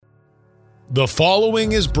The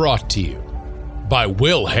following is brought to you by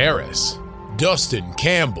Will Harris, Dustin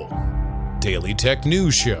Campbell, Daily Tech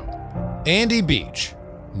News Show, Andy Beach,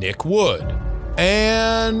 Nick Wood,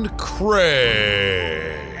 and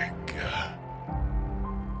Craig.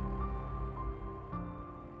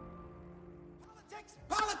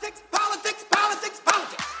 Politics, politics, politics,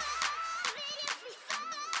 politics.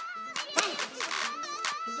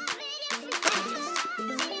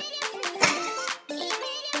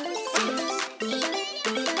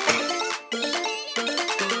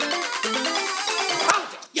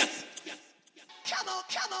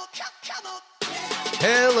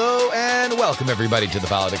 Hello and welcome everybody to the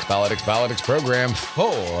Politics program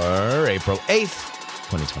for April 8th,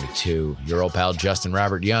 2022. Your old pal Justin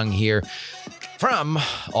Robert Young here from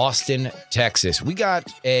Austin, Texas. We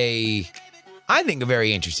got I think a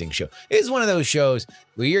very interesting show. It's one of those shows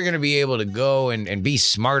where you're going to be able to go and be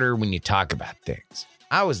smarter when you talk about things.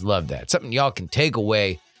 I always love that. Something y'all can take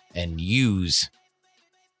away and use.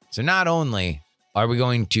 So not only are we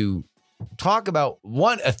going to talk about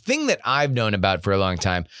a thing that I've known about for a long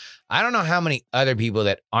time. I don't know how many other people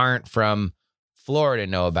that aren't from Florida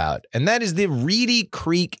know about, and that is the Reedy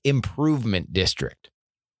Creek Improvement District.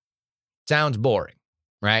 Sounds boring,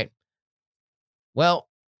 right? Well,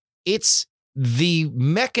 it's the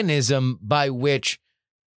mechanism by which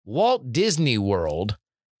Walt Disney World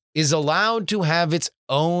is allowed to have its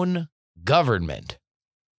own government.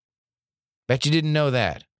 Bet you didn't know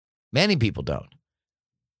that. Many people don't.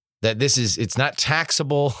 That it's not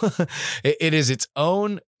taxable. It is its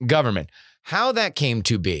own government. How that came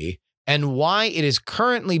to be and why it is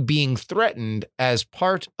currently being threatened as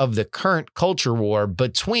part of the current culture war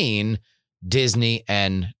between Disney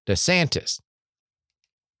and DeSantis.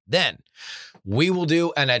 Then we will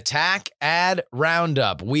do an attack ad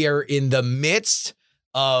roundup. We are in the midst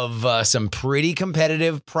of some pretty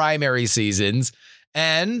competitive primary seasons.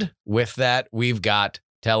 And with that, we've got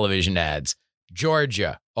television ads.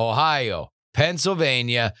 Georgia, Ohio,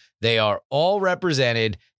 Pennsylvania, they are all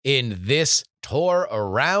represented in this tour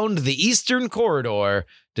around the Eastern Corridor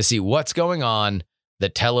to see what's going on, the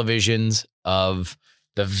televisions of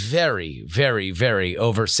the very, very, very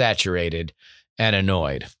oversaturated and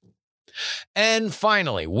annoyed. And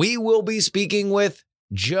finally, we will be speaking with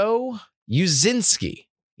Joe Uscinski.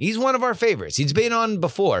 He's one of our favorites. He's been on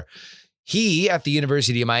before. He, at the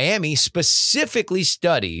University of Miami, specifically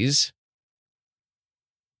studies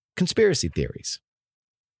conspiracy theories.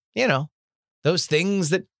 You know, those things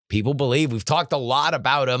that people believe. We've talked a lot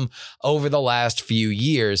about them over the last few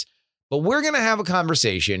years, but we're going to have a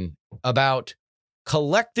conversation about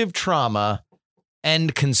collective trauma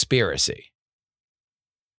and conspiracy.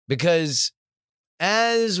 Because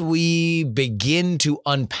as we begin to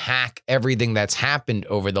unpack everything that's happened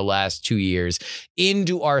over the last 2 years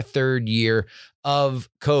into our third year of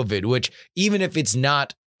COVID, which even if it's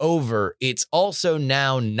not over, it's also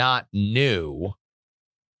now not new.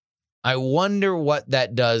 I wonder what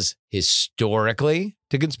that does historically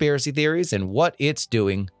to conspiracy theories and what it's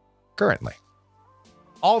doing currently.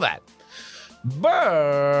 All that. But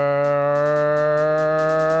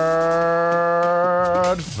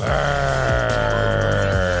first,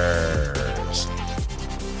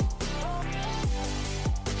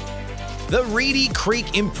 the Reedy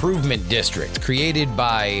Creek Improvement District, created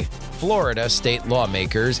by Florida state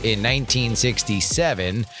lawmakers in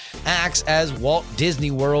 1967, acts as Walt Disney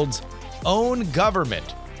World's own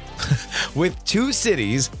government with 2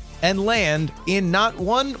 cities and land in not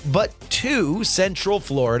one but 2 central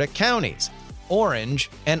Florida counties, Orange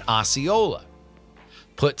and Osceola.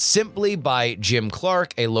 Put simply by Jim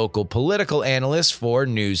Clark, a local political analyst for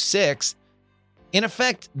News 6, in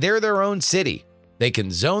effect, they're their own city. They can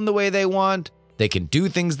zone the way they want. They can do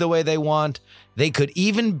things the way they want. They could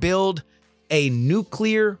even build a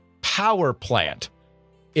nuclear power plant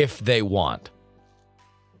if they want.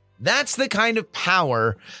 That's the kind of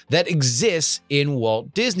power that exists in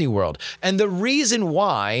Walt Disney World. And the reason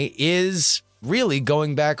why is really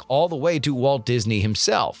going back all the way to Walt Disney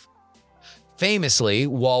himself. Famously,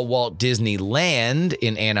 while Walt Disneyland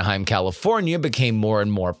in Anaheim, California became more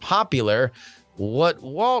and more popular, what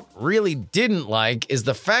Walt really didn't like is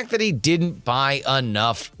the fact that he didn't buy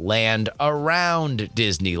enough land around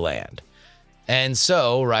Disneyland. And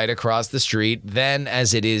so, right across the street, then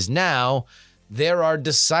as it is now, there are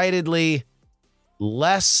decidedly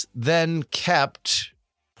less than kept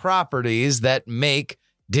properties that make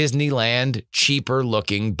Disneyland cheaper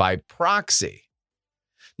looking by proxy.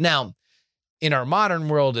 Now, in our modern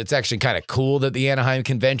world, it's actually kind of cool that the Anaheim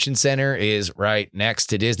Convention Center is right next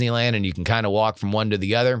to Disneyland and you can kind of walk from one to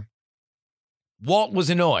the other. Walt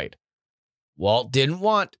was annoyed Walt didn't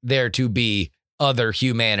want there to be other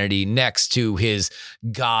humanity next to his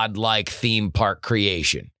godlike theme park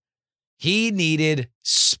creation. He needed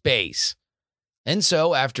space. And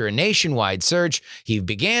so, after a nationwide search, he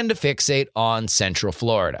began to fixate on Central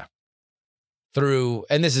Florida.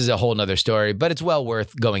 And this is a whole nother story, but it's well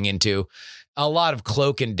worth going into, a lot of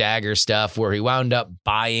cloak and dagger stuff where he wound up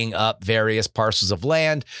buying up various parcels of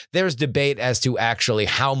land. There's debate as to actually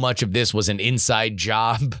how much of this was an inside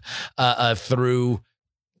job through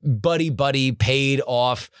buddy paid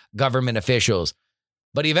off government officials.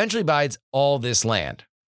 But he eventually buys all this land.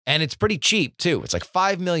 And it's pretty cheap, too. It's like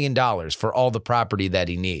 $5 million for all the property that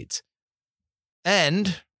he needs.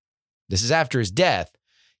 And this is after his death.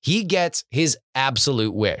 He gets his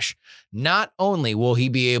absolute wish. Not only will he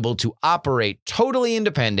be able to operate totally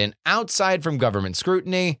independent outside from government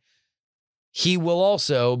scrutiny, he will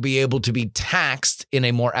also be able to be taxed in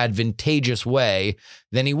a more advantageous way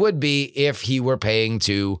than he would be if he were paying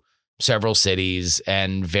to several cities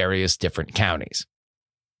and various different counties.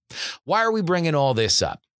 Why are we bringing all this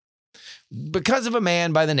up? Because of a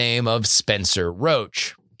man by the name of Spencer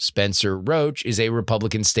Roach. Spencer Roach is a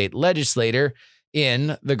Republican state legislator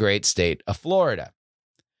in the great state of Florida.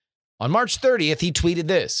 On March 30th, he tweeted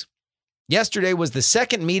this: "Yesterday was the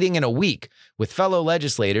second meeting in a week with fellow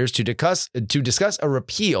legislators to discuss a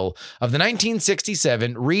repeal of the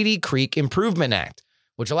 1967 Reedy Creek Improvement Act,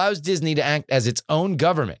 which allows Disney to act as its own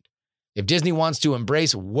government. If Disney wants to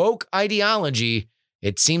embrace woke ideology,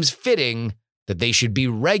 it seems fitting that they should be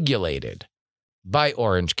regulated by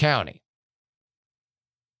Orange County."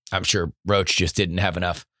 I'm sure Roach just didn't have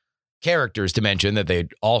enough characters to mention that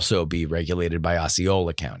they'd also be regulated by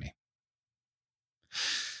Osceola County.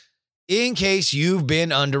 In case you've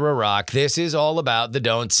been under a rock, this is all about the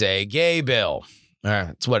Don't Say Gay bill.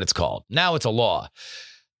 That's what it's called. Now it's a law.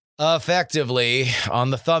 Effectively, on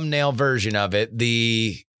the thumbnail version of it,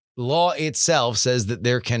 the law itself says that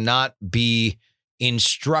there cannot be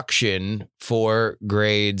instruction for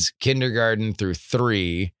grades kindergarten through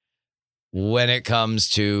 3 when it comes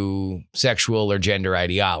to sexual or gender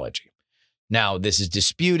ideology. Now, this is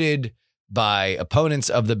disputed by opponents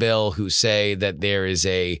of the bill who say that there is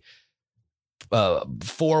a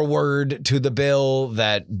forward to the bill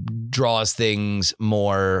that draws things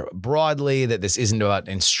more broadly, that this isn't about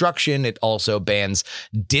instruction. It also bans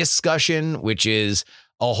discussion, which is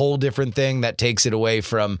a whole different thing that takes it away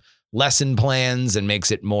from lesson plans and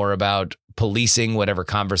makes it more about policing whatever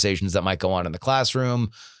conversations that might go on in the classroom.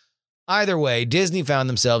 Either way, Disney found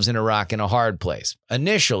themselves in a rock and a hard place.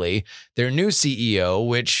 Initially, their new CEO,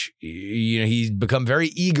 which he's become very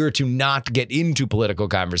eager to not get into political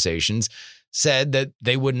conversations, said that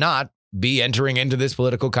they would not be entering into this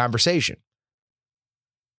political conversation.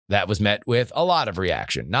 That was met with a lot of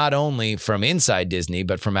reaction, not only from inside Disney,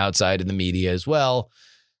 but from outside in the media as well,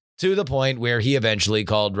 to the point where he eventually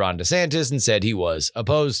called Ron DeSantis and said he was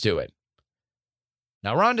opposed to it.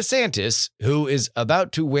 Now, Ron DeSantis, who is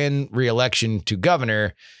about to win re-election to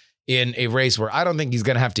governor in a race where I don't think he's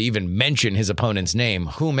going to have to even mention his opponent's name,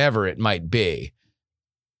 whomever it might be,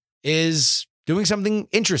 is doing something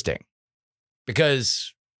interesting.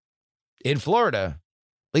 Because in Florida,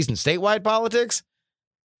 at least in statewide politics,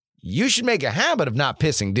 you should make a habit of not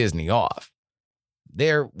pissing Disney off.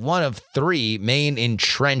 They're one of 3 main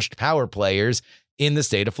entrenched power players in the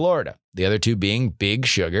state of Florida, the other 2 being Big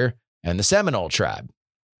Sugar and the Seminole tribe.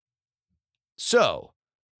 So,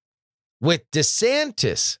 with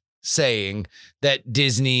DeSantis saying that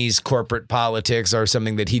Disney's corporate politics are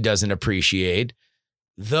something that he doesn't appreciate,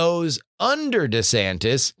 those under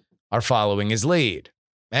DeSantis are following his lead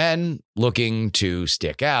and looking to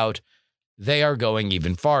stick out. They are going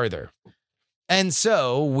even farther. And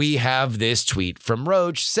so we have this tweet from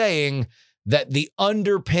Roach saying that the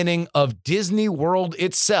underpinning of Disney World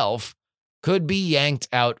itself could be yanked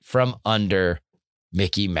out from under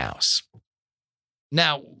Mickey Mouse.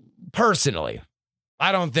 Now, personally,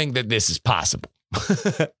 I don't think that this is possible.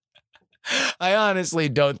 I honestly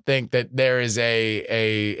don't think that there is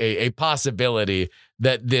a possibility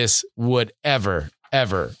that this would ever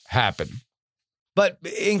happen. But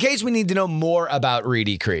in case we need to know more about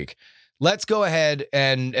Reedy Creek, let's go ahead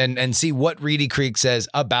and see what Reedy Creek says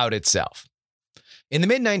about itself. In the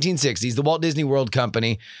mid-1960s, the Walt Disney World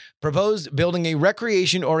Company proposed building a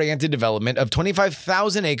recreation-oriented development of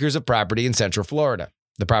 25,000 acres of property in Central Florida.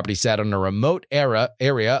 The property sat on a remote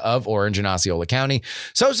area of Orange and Osceola County,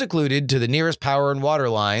 so secluded to the nearest power and water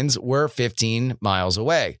lines were 15 miles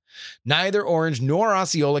away. Neither Orange nor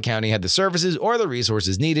Osceola County had the services or the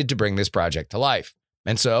resources needed to bring this project to life.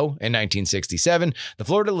 And so, in 1967, the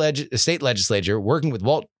Florida state legislature, working with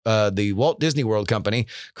the Walt Disney World Company,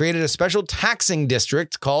 created a special taxing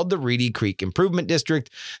district called the Reedy Creek Improvement District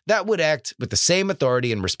that would act with the same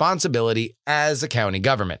authority and responsibility as a county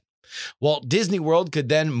government. Walt Disney World could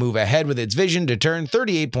then move ahead with its vision to turn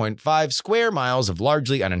 38.5 square miles of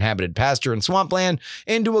largely uninhabited pasture and swampland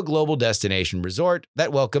into a global destination resort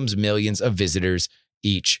that welcomes millions of visitors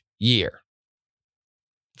each year.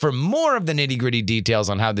 For more of the nitty-gritty details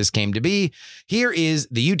on how this came to be, here is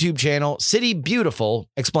the YouTube channel City Beautiful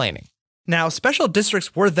explaining. Now, special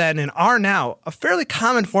districts were then and are now a fairly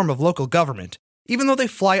common form of local government, even though they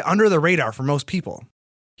fly under the radar for most people.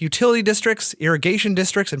 Utility districts, irrigation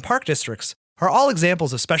districts, and park districts are all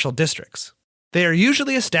examples of special districts. They are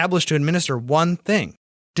usually established to administer one thing.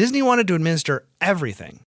 Disney wanted to administer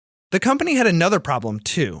everything. The company had another problem,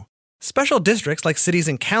 too. Special districts, like cities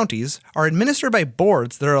and counties, are administered by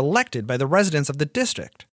boards that are elected by the residents of the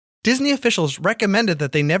district. Disney officials recommended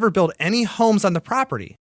that they never build any homes on the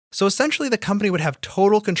property, so essentially the company would have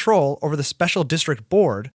total control over the special district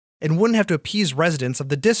board and wouldn't have to appease residents of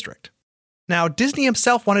the district. Now, Disney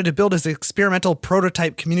himself wanted to build his experimental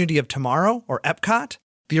prototype community of tomorrow, or Epcot.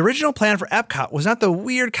 The original plan for Epcot was not the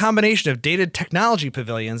weird combination of dated technology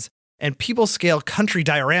pavilions and people-scale country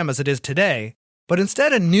dioramas it is today, but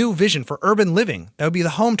instead a new vision for urban living that would be the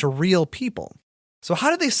home to real people. So how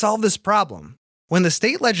did they solve this problem? When the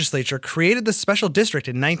state legislature created the special district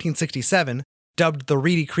in 1967, dubbed the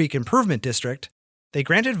Reedy Creek Improvement District, they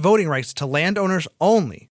granted voting rights to landowners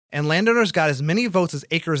only, and landowners got as many votes as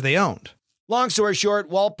acres they owned. Long story short,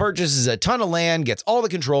 Walt purchases a ton of land, gets all the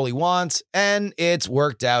control he wants, and it's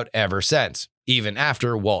worked out ever since, even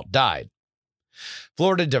after Walt died.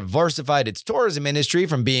 Florida diversified its tourism industry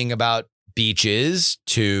from being about beaches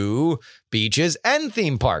to beaches and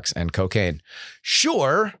theme parks and cocaine.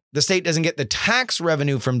 Sure, the state doesn't get the tax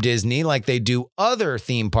revenue from Disney like they do other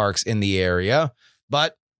theme parks in the area,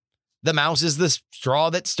 but the mouse is the straw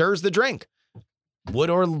that stirs the drink.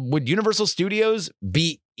 Would Universal Studios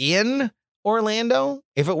be in Orlando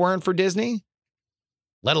if it weren't for Disney?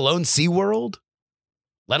 Let alone SeaWorld?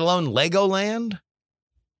 Let alone Legoland?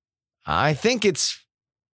 I think it's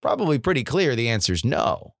probably pretty clear the answer is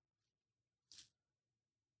no.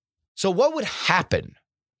 So what would happen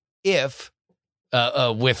if,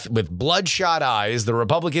 with bloodshot eyes, the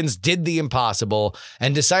Republicans did the impossible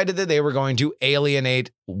and decided that they were going to alienate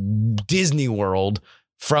Disney World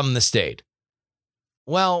from the state?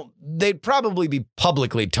 Well, they'd probably be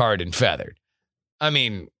publicly tarred and feathered. I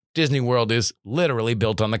mean, Disney World is literally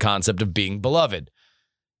built on the concept of being beloved.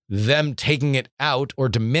 Them taking it out or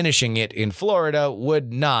diminishing it in Florida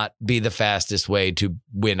would not be the fastest way to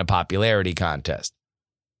win a popularity contest.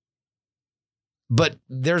 But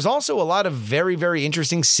there's also a lot of very, very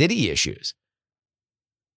interesting city issues.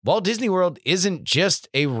 Walt Disney World isn't just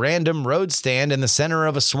a random road stand in the center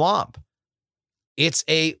of a swamp. It's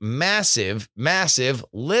a massive, massive,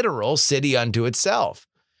 literal city unto itself.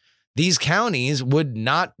 These counties would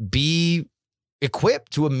not be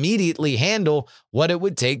equipped to immediately handle what it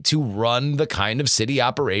would take to run the kind of city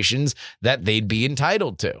operations that they'd be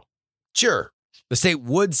entitled to. Sure, the state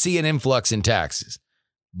would see an influx in taxes,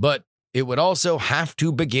 but it would also have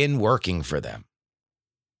to begin working for them.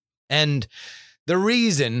 And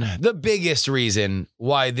the biggest reason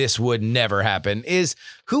why this would never happen is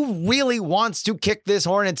who really wants to kick this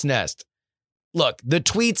hornet's nest? Look, the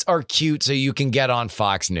tweets are cute so you can get on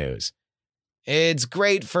Fox News. It's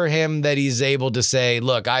great for him that he's able to say,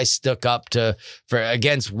 look, I stuck up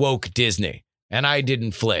against woke Disney and I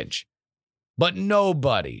didn't flinch. But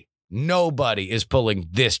nobody is pulling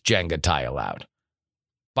this Jenga tile out.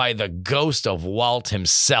 By the ghost of Walt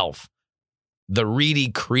himself, the Reedy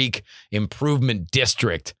Creek Improvement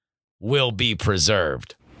District will be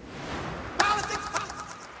preserved.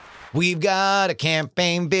 We've got a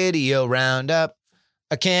campaign video roundup.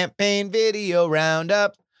 A campaign video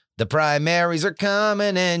roundup. The primaries are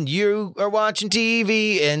coming and you are watching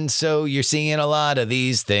TV. And so you're seeing a lot of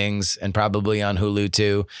these things, and probably on Hulu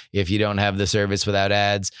too, if you don't have the service without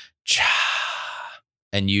ads.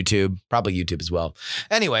 And YouTube, probably YouTube as well.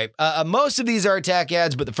 Anyway, most of these are attack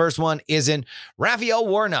ads, but the first one isn't. Raphael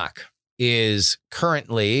Warnock is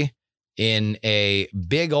currently in a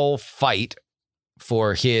big old fight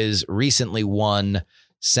for his recently won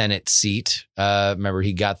Senate seat. Remember,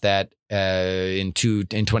 he got that in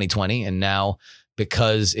 2020, and now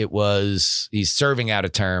because he's serving out a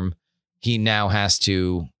term, he now has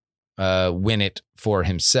to win it for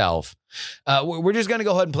himself. We're just going to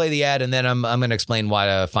go ahead and play the ad, and then I'm going to explain what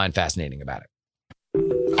I find fascinating about it.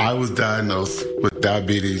 I was diagnosed with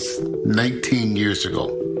diabetes 19 years ago.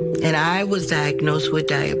 and I was diagnosed with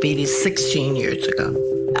diabetes 16 years ago.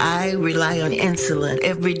 I rely on insulin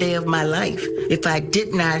every day of my life. If I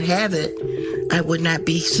did not have it, I would not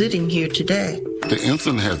be sitting here today. The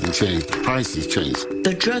insulin hasn't changed. The price has changed.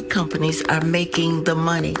 The drug companies are making the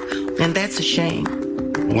money, and that's a shame.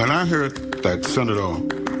 When I heard that Senator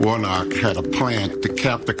Warnock had a plan to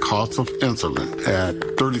cap the cost of insulin at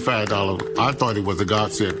 $35, I thought it was a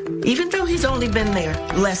godsend. Even though he's only been there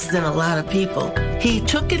less than a lot of people, he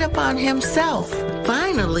took it upon himself.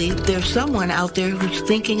 Finally, there's someone out there who's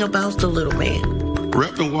thinking about the little man.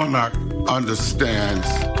 Reverend Warnock understands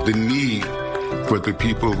the need for the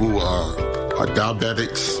people who are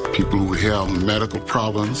diabetics, people who have medical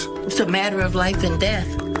problems. It's a matter of life and death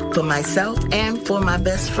for myself and for my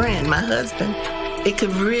best friend, my husband. It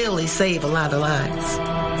could really save a lot of lives.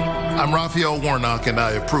 I'm Raphael Warnock, and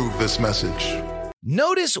I approve this message.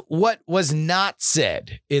 Notice what was not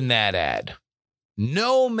said in that ad.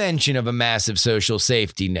 No mention of a massive social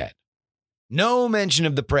safety net. No mention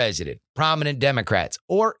of the president, prominent Democrats,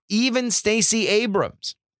 or even Stacey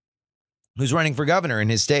Abrams, who's running for governor in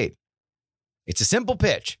his state. It's a simple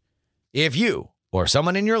pitch. If you or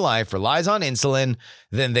someone in your life relies on insulin,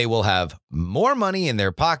 then they will have more money in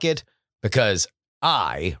their pocket because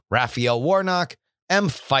I, Raphael Warnock, am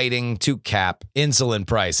fighting to cap insulin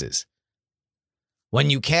prices.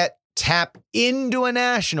 When you can't tap into a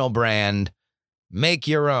national brand, make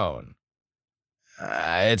your own.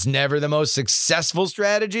 It's never the most successful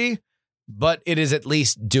strategy, but it is at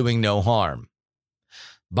least doing no harm.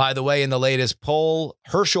 By the way, in the latest poll,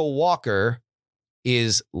 Herschel Walker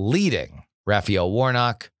is leading Raphael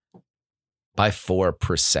Warnock by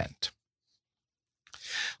 4%.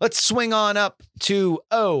 Let's swing on up to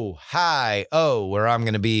Ohio, where I'm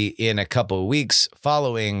going to be in a couple of weeks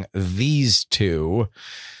following these two.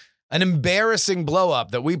 An embarrassing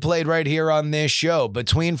blow-up that we played right here on this show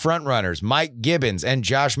between frontrunners Mike Gibbons and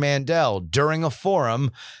Josh Mandel during a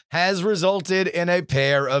forum has resulted in a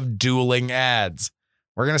pair of dueling ads.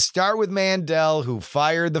 We're going to start with Mandel, who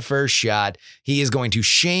fired the first shot. He is going to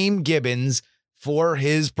shame Gibbons for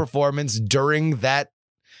his performance during that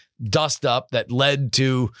dust-up that led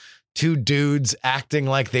to two dudes acting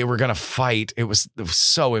like they were going to fight. It was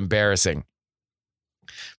so embarrassing.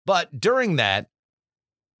 But during that,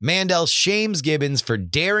 Mandel shames Gibbons for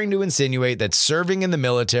daring to insinuate that serving in the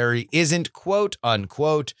military isn't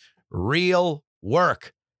quote-unquote real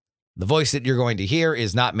work. The voice that you're going to hear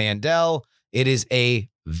is not Mandel. It is a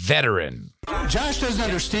veteran. Josh doesn't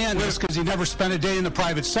understand this because he never spent a day in the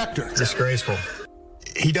private sector. Disgraceful.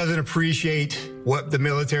 He doesn't appreciate what the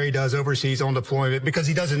military does overseas on deployment because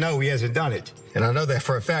he doesn't know, he hasn't done it. And I know that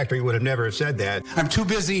for a fact, or he would have never have said that. I'm too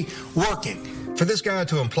busy working. For this guy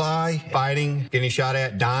to imply fighting, getting shot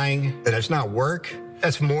at, dying, that it's not work,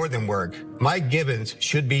 that's more than work. Mike Gibbons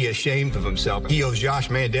should be ashamed of himself. He owes Josh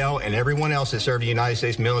Mandel and everyone else that served the United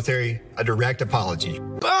States military a direct apology.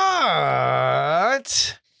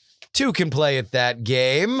 But two can play at that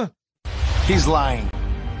game. He's lying.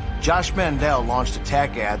 Josh Mandel launched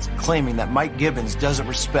attack ads claiming that Mike Gibbons doesn't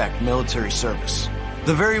respect military service.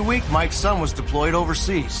 The very week Mike's son was deployed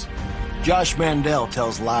overseas. Josh Mandel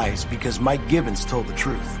tells lies because Mike Gibbons told the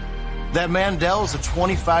truth. That Mandel is a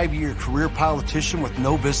 25-year career politician with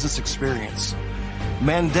no business experience.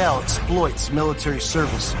 Mandel exploits military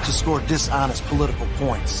service to score dishonest political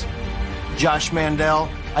points. Josh Mandel,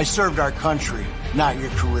 I served our country, not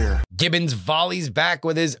your career. Gibbons volleys back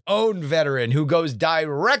with his own veteran who goes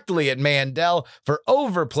directly at Mandel for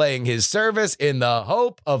overplaying his service in the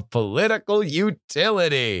hope of political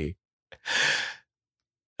utility.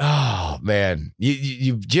 Oh, man.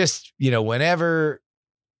 You just, whenever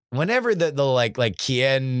the like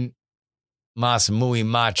quien mas muy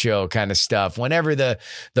macho kind of stuff, whenever the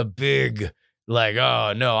big, like,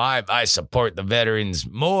 oh, no, I support the veterans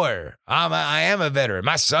more. I am a veteran.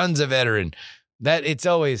 My son's a veteran. That it's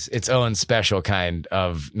always its own special kind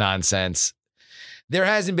of nonsense. There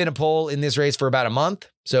hasn't been a poll in this race for about a month,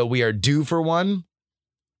 so we are due for one.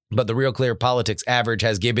 But the Real Clear Politics average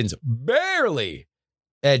has Gibbons barely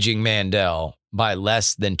edging Mandel by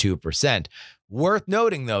less than 2%. Worth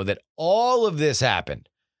noting, though, that all of this happened,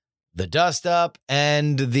 the dust up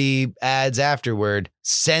and the ads afterward,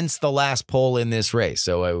 since the last poll in this race.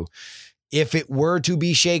 So if it were to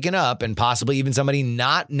be shaken up and possibly even somebody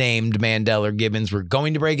not named Mandel or Gibbons were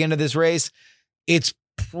going to break into this race, it's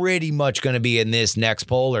pretty much going to be in this next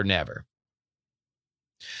poll or never.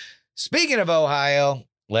 Speaking of Ohio,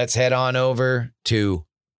 let's head on over to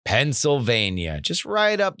Pennsylvania, just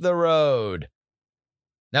right up the road.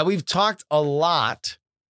 Now, we've talked a lot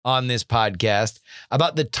on this podcast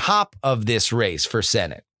about the top of this race for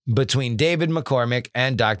Senate. between David McCormick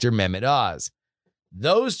and Dr. Mehmet Oz.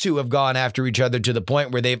 Those two have gone after each other to the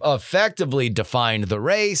point where they've effectively defined the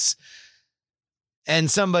race. And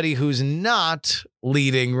somebody who's not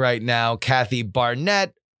leading right now, Kathy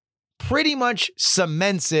Barnett, pretty much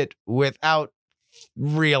cements it without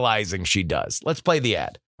realizing she does. Let's play the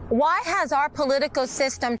ad. Why has our political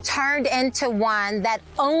system turned into one that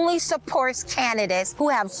only supports candidates who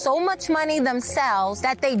have so much money themselves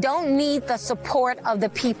that they don't need the support of the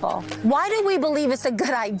people? Why do we believe it's a good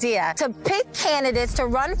idea to pick candidates to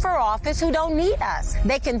run for office who don't need us?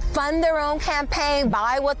 They can fund their own campaign,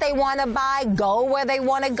 buy what they want to buy, go where they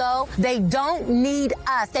want to go. They don't need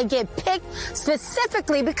us. They get picked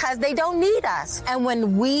specifically because they don't need us. And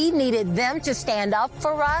when we needed them to stand up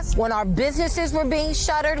for us, when our businesses were being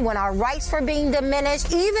shuttered, when our rights were being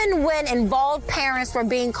diminished, even when involved parents were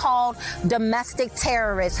being called domestic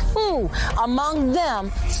terrorists, who among them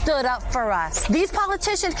stood up for us? These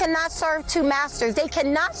politicians cannot serve two masters. They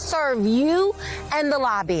cannot serve you and the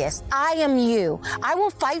lobbyists. I am you. I will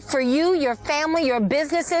fight for you, your family, your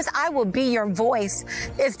businesses. I will be your voice.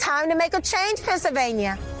 It's time to make a change,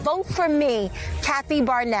 Pennsylvania. Vote for me, Kathy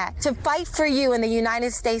Barnett, to fight for you in the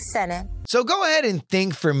United States Senate. So go ahead and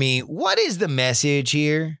think for me, what is the message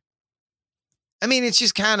here? I mean, it's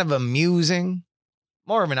just kind of amusing.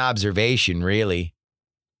 More of an observation, really.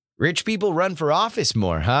 Rich people run for office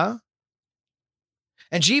more, huh?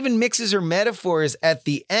 And she even mixes her metaphors at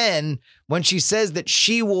the end when she says that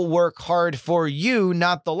she will work hard for you,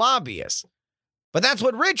 not the lobbyists. But that's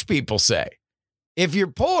what rich people say. If you're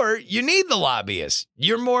poor, you need the lobbyists.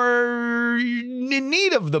 You're more in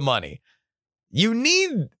need of the money. You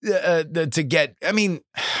need to get, I mean,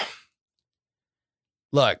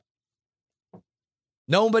 look,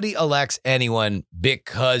 nobody elects anyone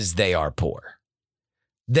because they are poor.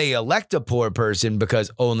 They elect a poor person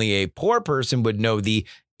because only a poor person would know the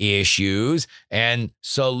issues and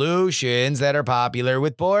solutions that are popular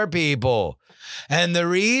with poor people. And the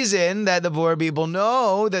reason that the poor people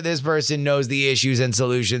know that this person knows the issues and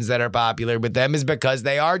solutions that are popular with them is because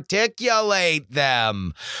they articulate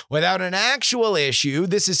them. Without an actual issue,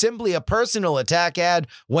 this is simply a personal attack ad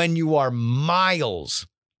when you are miles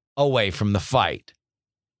away from the fight.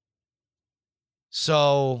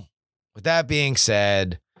 So, with that being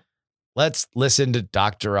said, let's listen to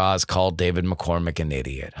Dr. Oz call David McCormick an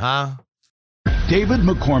idiot, huh? David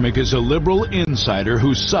McCormick is a liberal insider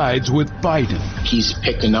who sides with Biden. He's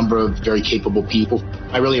picked a number of very capable people.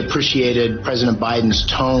 I really appreciated President Biden's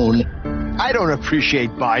tone. I don't appreciate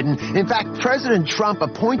Biden. In fact, President Trump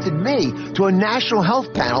appointed me to a national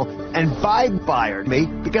health panel, and Biden fired me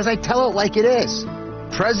because I tell it like it is.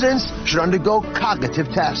 Presidents should undergo cognitive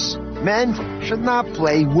tests. Men should not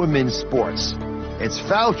play women's sports. It's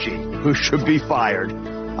Fauci who should be fired.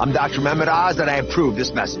 I'm Dr. Mehmet Oz, and I approve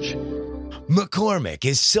this message. McCormick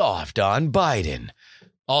is soft on Biden.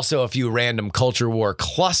 Also, a few random culture war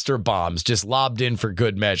cluster bombs just lobbed in for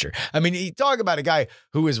good measure. I mean, you talk about a guy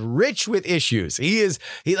who is rich with issues. He's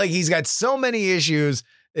got so many issues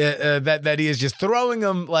that he is just throwing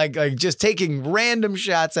them like just taking random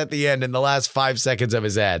shots at the end in the last 5 seconds of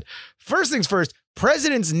his ad. First things first,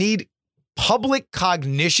 presidents need public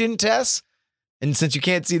cognition tests. And since you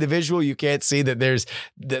can't see the visual, you can't see that there's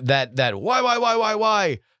that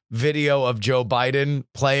why video of Joe Biden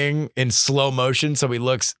playing in slow motion, so he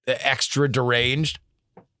looks extra deranged.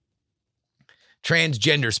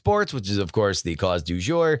 Transgender sports, which is, of course, the cause du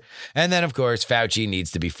jour. And then, of course, Fauci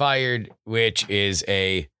needs to be fired, which is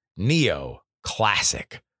a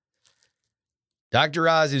neo-classic. Dr.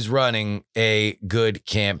 Oz is running a good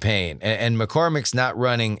campaign, and McCormick's not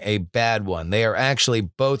running a bad one. They are actually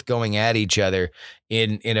both going at each other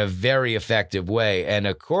in a very effective way. And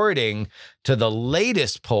according to the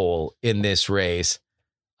latest poll in this race,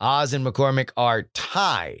 Oz and McCormick are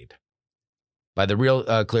tied. By the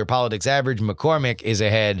Real Clear Politics average, McCormick is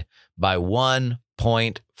ahead by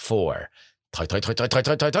 1.4.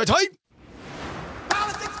 Tight.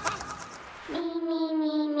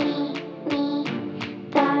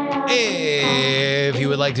 If you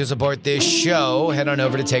would like to support this show, head on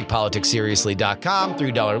over to takepoliticsseriously.com.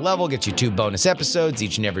 $3 level gets you 2 bonus episodes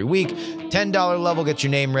each and every week. $10 level gets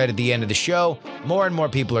your name read at the end of the show. More and more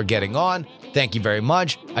people are getting on. Thank you very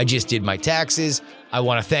much. I just did my taxes. I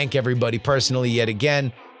want to thank everybody personally yet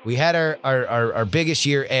again. We had our biggest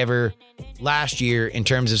year ever last year in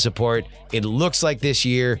terms of support. It looks like this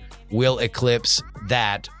year will eclipse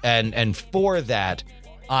that. And for that,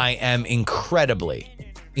 I am incredibly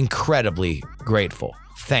grateful.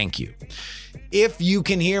 Thank you. If you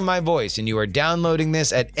can hear my voice and you are downloading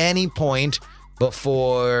this at any point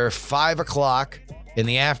before 5 o'clock in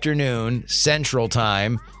the afternoon, Central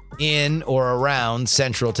Time, in or around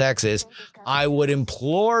Central Texas, I would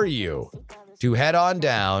implore you to head on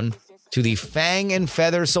down to the Fang and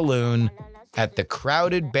Feather Saloon at the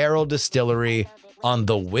Crowded Barrel Distillery on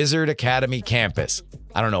the Wizard Academy campus.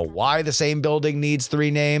 I don't know why the same building needs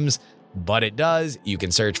 3 names, but it does. You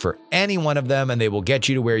can search for any one of them and they will get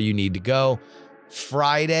you to where you need to go.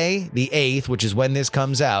 Friday, the 8th, which is when this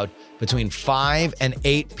comes out, between 5 and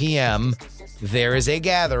 8 p.m., there is a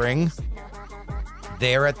gathering.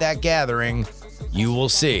 There at that gathering, you will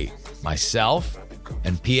see myself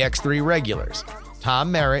and PX3 regulars,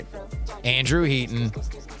 Tom Merritt, Andrew Heaton,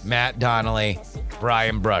 Matt Donnelly,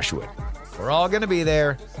 Brian Brushwood. We're all going to be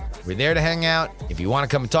there. We're there to hang out. If you want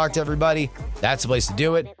to come and talk to everybody, that's the place to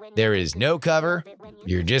do it. There is no cover.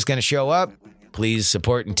 You're just going to show up. Please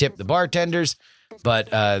support and tip the bartenders. But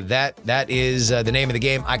that is the name of the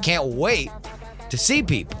game. I can't wait to see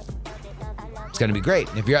people. It's going to be great.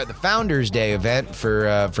 And if you're at the Founders Day event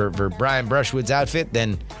for Brian Brushwood's outfit,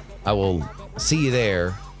 then I will see you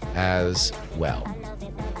there as well.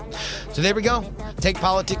 So there we go.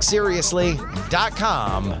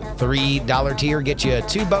 TakePoliticsSeriously.com. $3 tier gets you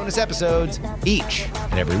 2 bonus episodes each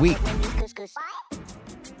and every week.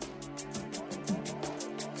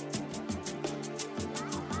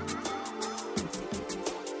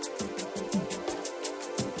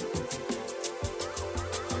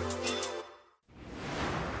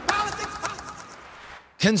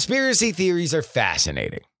 Conspiracy theories are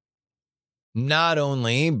fascinating. Not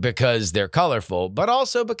only because they're colorful, but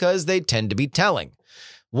also because they tend to be telling.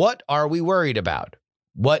 What are we worried about?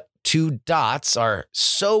 What 2 dots are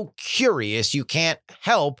so curious you can't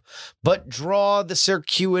help but draw the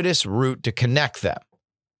circuitous route to connect them?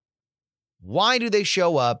 Why do they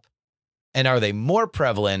show up, and are they more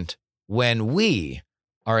prevalent when we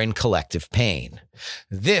are in collective pain?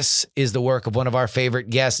 This is the work of one of our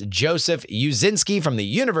favorite guests, Joseph Uscinski from the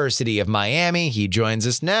University of Miami. He joins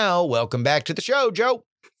us now. Welcome back to the show, Joe.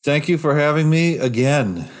 Thank you for having me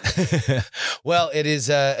again. Well, it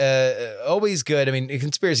is always good. I mean,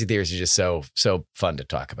 conspiracy theories are just so fun to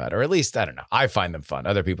talk about, or at least, I don't know. I find them fun.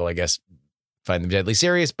 Other people, I guess, find them deadly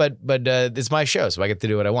serious, but it's my show, so I get to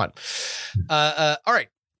do what I want. All right.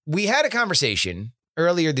 We had a conversation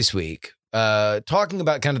earlier this week talking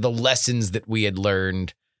about kind of the lessons that we had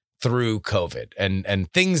learned through COVID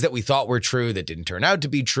and things that we thought were true that didn't turn out to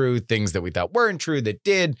be true, things that we thought weren't true that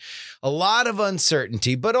did. A lot of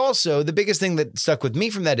uncertainty, but also the biggest thing that stuck with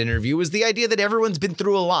me from that interview was the idea that everyone's been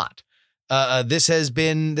through a lot. This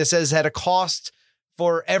has had a cost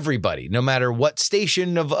for everybody, no matter what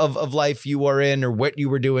station of life you are in or what you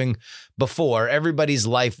were doing before. Everybody's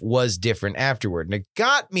life was different afterward. And it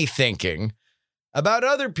got me thinking about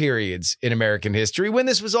other periods in American history when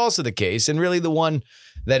this was also the case. And really the one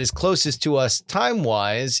that is closest to us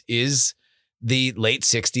time-wise is the late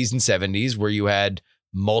 60s and 70s, where you had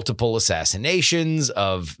multiple assassinations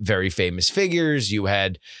of very famous figures. You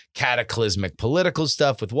had cataclysmic political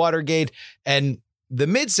stuff with Watergate. And the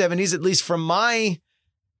mid-70s, at least from my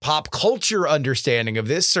pop culture understanding of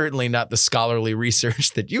this, certainly not the scholarly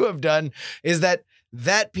research that you have done, is that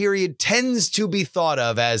period tends to be thought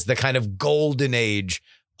of as the kind of golden age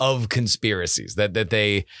of conspiracies, that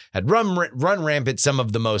they had run rampant. Some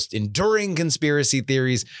of the most enduring conspiracy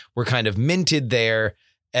theories were kind of minted there.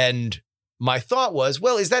 And my thought was,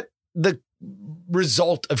 well, is that the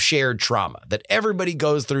result of shared trauma, that everybody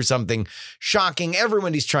goes through something shocking?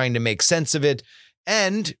 Everybody's trying to make sense of it.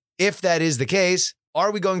 And if that is the case,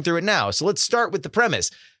 are we going through it now? So let's start with the premise.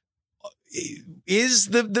 Is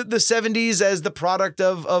the 70s as the product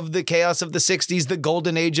of the chaos of the 60s, the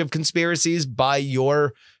golden age of conspiracies by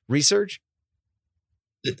your research?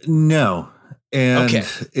 No. And okay.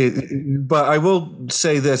 But I will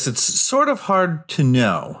say this, it's sort of hard to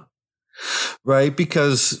know, right?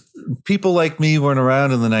 Because people like me weren't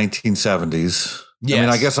around in the 1970s. Yes. I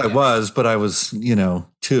mean, I guess I was, but I was,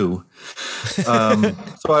 2. So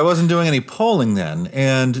I wasn't doing any polling then.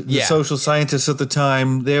 And the social scientists at the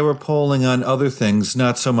time, they were polling on other things,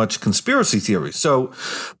 not so much conspiracy theories. So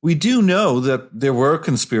we do know that there were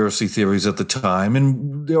conspiracy theories at the time,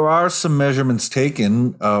 and there are some measurements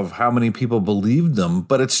taken of how many people believed them,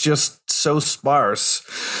 but it's just so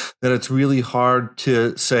sparse that it's really hard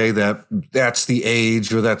to say that that's the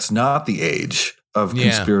age or that's not the age of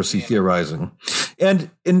conspiracy theorizing.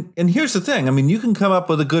 And here's the thing. I mean, you can come up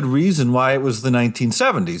with a good reason why it was the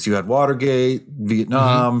 1970s. You had Watergate,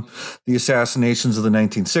 Vietnam, the assassinations of the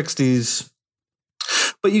 1960s.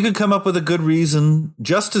 But you could come up with a good reason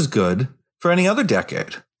just as good for any other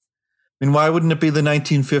decade. I mean, why wouldn't it be the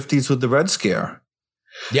 1950s with the Red Scare?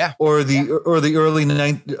 Yeah. Or the early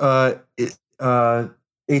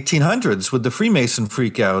 1800s with the Freemason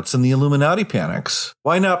freakouts and the Illuminati panics?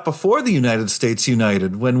 Why not before the United States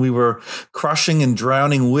united, when we were crushing and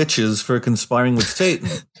drowning witches for conspiring with Satan?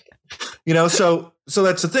 So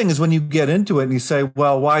that's the thing, is when you get into it and you say,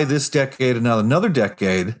 well, why this decade and not another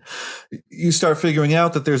decade? You start figuring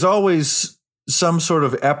out that there's always some sort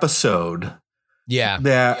of episode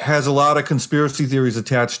that has a lot of conspiracy theories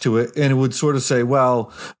attached to it. And it would sort of say,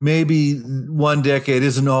 well, maybe one decade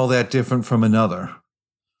isn't all that different from another.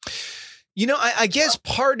 I guess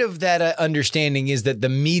part of that understanding is that the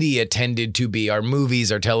media tended to be, our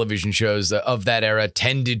movies, our television shows of that era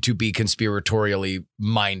tended to be conspiratorially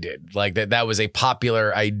minded. Like that was a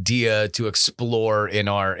popular idea to explore in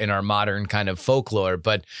our modern kind of folklore.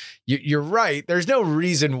 But you're right. There's no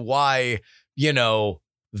reason why,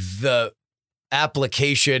 the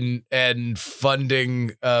application and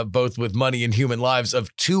funding, both with money and human lives,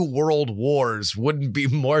 of 2 world wars wouldn't be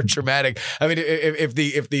more traumatic. I mean, if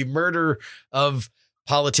the murder of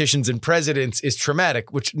politicians and presidents is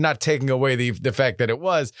traumatic, which, not taking away the fact that it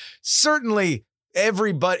was, certainly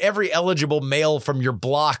every eligible male from your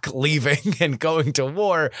block leaving and going to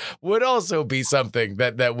war would also be something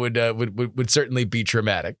that would certainly be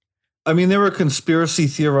traumatic. I mean, there were conspiracy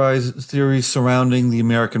theories surrounding the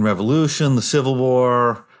American Revolution, the Civil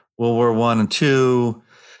War, World War I and II,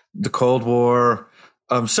 the Cold War.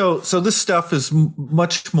 So this stuff is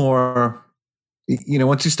much more,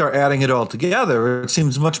 once you start adding it all together, it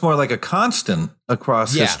seems much more like a constant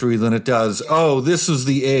across history than it does, oh, this was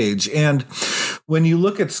the age. And when you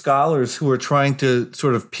look at scholars who are trying to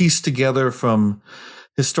sort of piece together from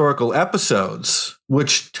historical episodes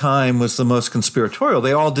which time was the most conspiratorial,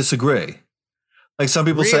 they all disagree. Like some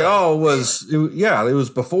people say, oh, it was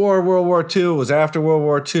before World War II, it was after World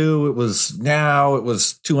War II, it was now, it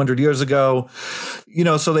was 200 years ago.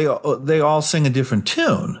 So they all sing a different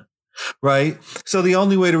tune, right? So the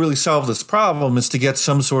only way to really solve this problem is to get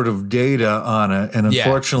some sort of data on it. And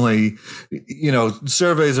unfortunately,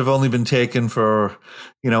 surveys have only been taken for,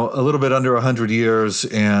 a little bit under 100 years,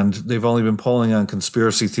 and they've only been polling on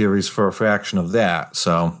conspiracy theories for a fraction of that.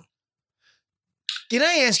 So can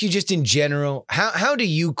I ask you, just in general, how do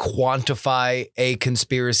you quantify a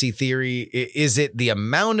conspiracy theory? Is it the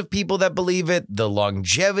amount of people that believe it, the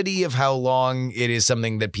longevity of how long it is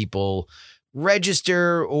something that people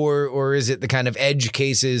register, or is it the kind of edge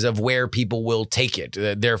cases of where people will take it?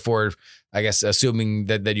 Therefore, I guess assuming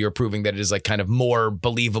that you're proving that it is like kind of more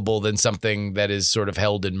believable than something that is sort of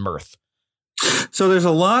held in mirth. So there's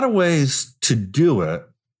a lot of ways to do it.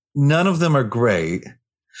 None of them are great.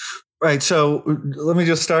 Right. So let me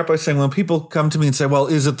just start by saying, when people come to me and say, well,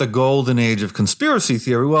 is it the golden age of conspiracy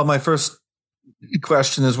theory? Well, my first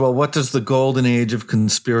question is, well, what does the golden age of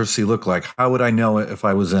conspiracy look like? How would I know it if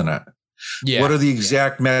I was in it? Yeah. What are the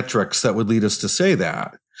exact metrics that would lead us to say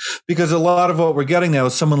that? Because a lot of what we're getting now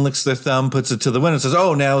is someone licks their thumb, puts it to the wind and says,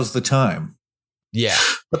 oh, now's the time. Yeah.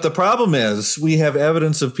 But the problem is we have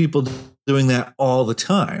evidence of people doing that all the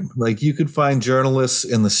time. Like you could find journalists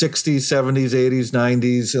in the 60s, 70s, 80s,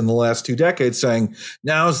 90s in the last 2 decades saying,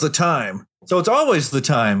 now's the time. So it's always the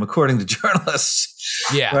time, according to journalists.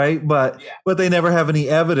 Yeah. Right. But they never have any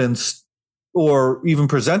evidence or even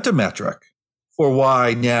present a metric for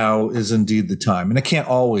why now is indeed the time. And it can't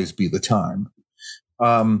always be the time.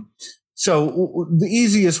 So the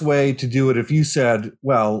easiest way to do it, if you said,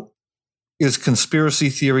 well, is conspiracy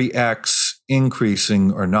theory X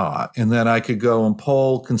increasing or not? And then I could go and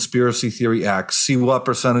poll conspiracy theory X, see what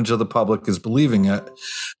percentage of the public is believing it,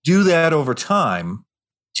 do that over time,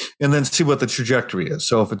 and then see what the trajectory is.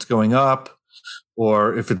 So if it's going up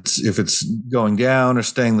or if it's going down or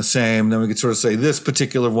staying the same, then we could sort of say this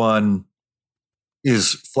particular one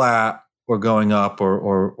is flat or going up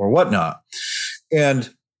or whatnot.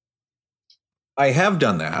 And I have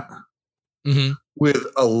done that with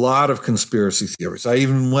a lot of conspiracy theories. I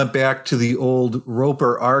even went back to the old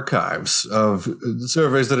Roper archives of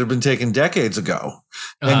surveys that had been taken decades ago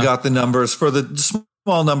and got the numbers for the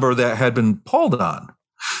small number that had been polled on.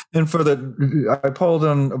 And I polled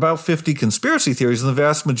on about 50 conspiracy theories, and the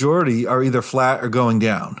vast majority are either flat or going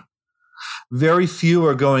down. Very few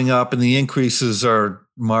are going up, and the increases are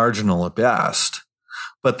marginal at best.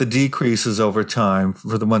 But the decreases over time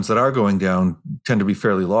for the ones that are going down tend to be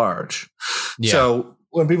fairly large. Yeah. So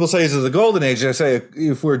when people say is it the golden age, I say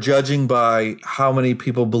if we're judging by how many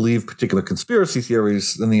people believe particular conspiracy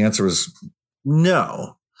theories, then the answer is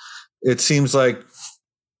no. It seems like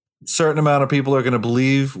a certain amount of people are going to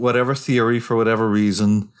believe whatever theory for whatever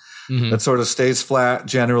reason. That sort of stays flat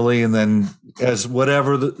generally. And then as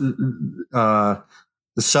whatever the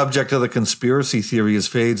subject of the conspiracy theory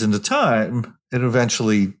fades into time, it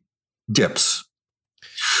eventually dips.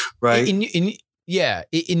 Right.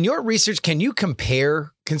 In your research, can you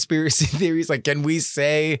compare conspiracy theories? Like, can we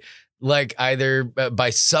say, like, either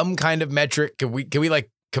by some kind of metric, can we like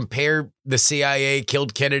compare the CIA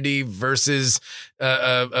killed Kennedy versus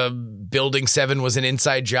Building 7 was an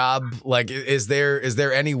inside job? Like, is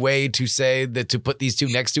there any way to say that, to put these two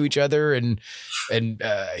next to each other and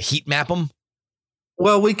heat map them?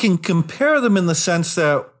 Well, we can compare them in the sense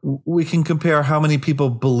that we can compare how many people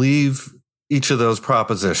believe each of those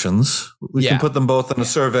propositions. We can put them both in a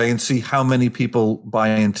survey and see how many people buy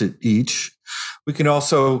into each. We can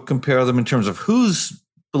also compare them in terms of who's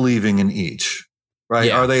believing in each, right?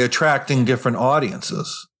 Yeah. Are they attracting different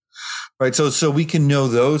audiences, right? So we can know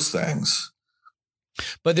those things.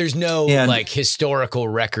 But there's no like historical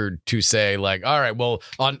record to say, like, all right, well,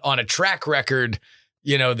 on a track record,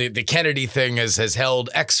 you know, the Kennedy thing has held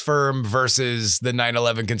X firm versus the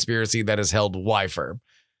 9/11 conspiracy that has held Y firm.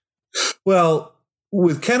 Well,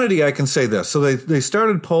 with Kennedy, I can say this. So they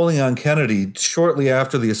started polling on Kennedy shortly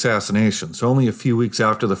after the assassination. So only a few weeks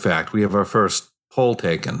after the fact, we have our first poll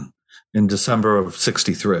taken in December of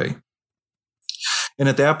 1963. And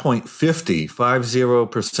at that point,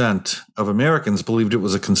 50% of Americans believed it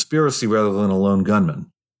was a conspiracy rather than a lone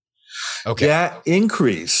gunman. Okay. That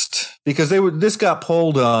increased because this got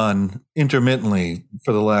polled on intermittently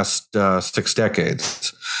for the last 6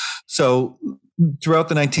 decades. So throughout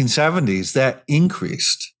the 1970s, that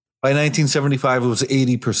increased. By 1975, it was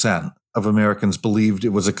 80% of Americans believed it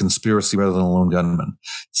was a conspiracy rather than a lone gunman.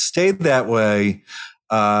 It stayed that way,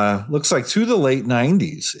 looks like through the late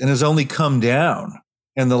 90s, and has only come down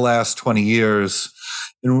in the last 20 years.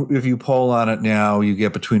 And if you poll on it now, you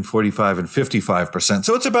get between 45 and 55%.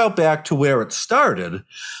 So it's about back to where it started.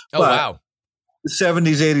 Oh, wow. The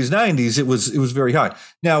 70s, 80s, 90s, it was very high.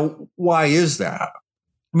 Now, why is that?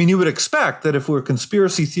 I mean, you would expect that if we're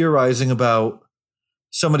conspiracy theorizing about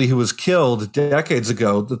somebody who was killed decades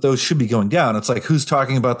ago, that those should be going down. It's like, who's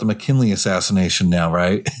talking about the McKinley assassination now,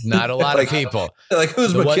 right? Not a lot like, of people. Like,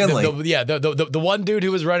 who's McKinley? The one dude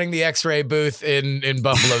who was running the X-ray booth in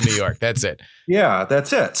Buffalo, New York. That's it. Yeah,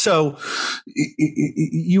 that's it. So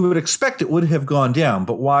you would expect it would have gone down,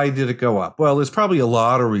 but why did it go up? Well, there's probably a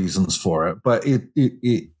lot of reasons for it, but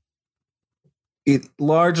it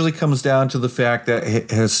largely comes down to the fact that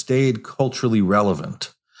it has stayed culturally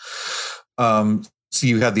relevant. So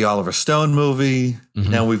you had the Oliver Stone movie.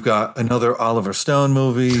 Mm-hmm. Now we've got another Oliver Stone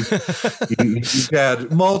movie. You've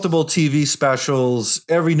had multiple TV specials.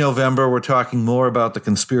 Every November, we're talking more about the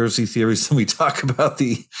conspiracy theories than we talk about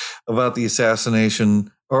the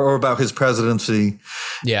assassination or about his presidency.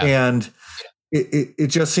 Yeah. And it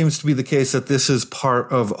just seems to be the case that this is part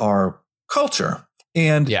of our culture.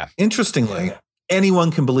 And interestingly,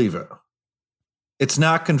 anyone can believe it. It's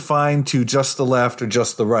not confined to just the left or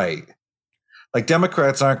just the right. Like,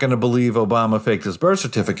 Democrats aren't going to believe Obama faked his birth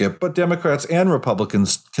certificate, but Democrats and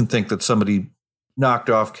Republicans can think that somebody knocked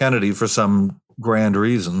off Kennedy for some grand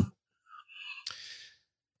reason.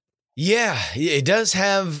 Yeah, it does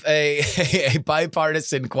have a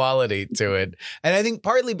bipartisan quality to it. And I think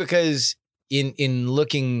partly because in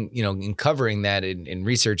looking, you know, in covering that and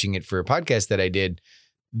researching it for a podcast that I did,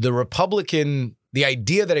 the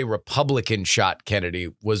idea that a Republican shot Kennedy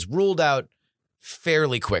was ruled out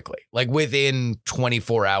fairly quickly. Like, within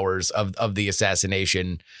 24 hours of the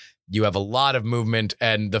assassination, you have a lot of movement,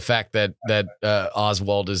 and the fact that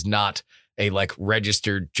Oswald is not a like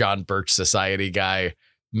registered John Birch Society guy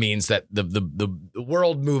means that the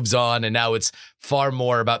world moves on, and now it's far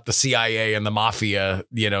more about the CIA and the mafia,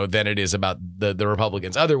 you know, than it is about the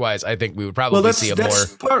Republicans. Otherwise, I think we would probably see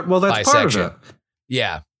that's part of it.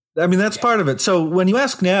 Yeah. I mean, that's part of it. So when you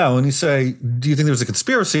ask now and you say, do you think there was a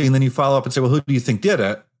conspiracy? And then you follow up and say, well, who do you think did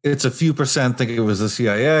it? It's a few percent think it was the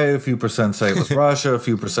CIA, a few percent say it was Russia, a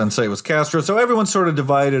few percent say it was Castro. So everyone's sort of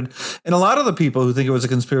divided. And a lot of the people who think it was a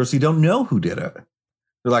conspiracy don't know who did it.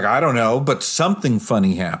 They're like, I don't know, but something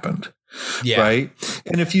funny happened. Yeah. Right.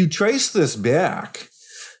 And if you trace this back,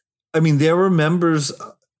 I mean, there were members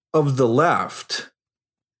of the left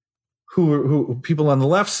who people on the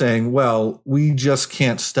left saying, well, we just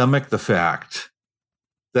can't stomach the fact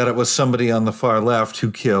that it was somebody on the far left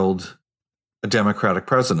who killed a Democratic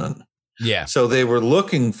president. Yeah. So they were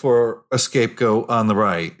looking for a scapegoat on the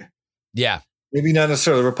right. Yeah. Maybe not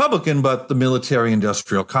necessarily Republican, but the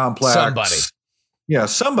military-industrial complex. Somebody. Yeah,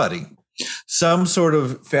 somebody. Some sort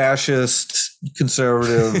of fascist,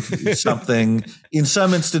 conservative, something in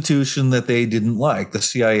some institution that they didn't like, the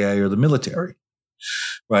CIA or the military.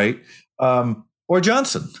 Right. Or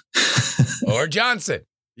Johnson. Or Johnson.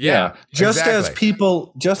 Yeah. Just as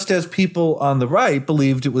people on the right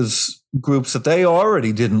believed it was groups that they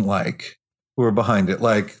already didn't like who were behind it,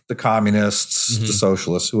 like the communists, the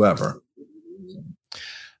socialists, whoever.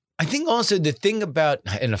 I think also the thing about,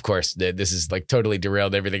 and of course, this is like totally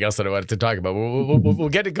derailed everything else that I wanted to talk about. We'll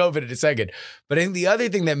get to COVID in a second. But I think the other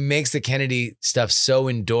thing that makes the Kennedy stuff so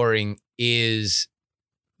enduring is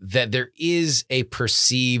that there is a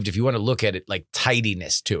perceived, if you want to look at it, like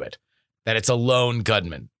tidiness to it, that it's a lone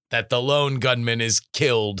gunman, that the lone gunman is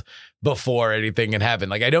killed before anything can happen.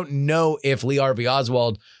 Like, I don't know if Lee Harvey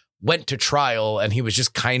Oswald went to trial and he was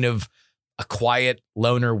just kind of a quiet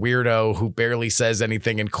loner weirdo who barely says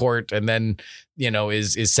anything in court and then,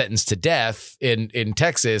 is sentenced to death in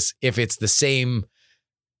Texas, if it's the same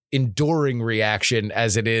enduring reaction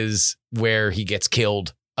as it is where he gets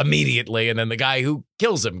killed immediately and then the guy who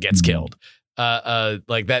kills him gets killed.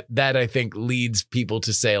 Like that I think leads people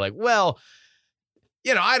to say, like, well,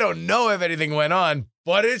 I don't know if anything went on,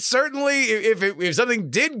 but it's certainly, if something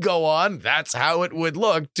did go on, that's how it would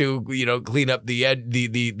look to, clean up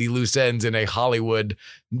the loose ends in a Hollywood,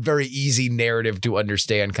 very easy narrative to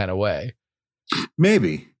understand kind of way.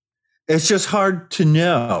 Maybe. It's just hard to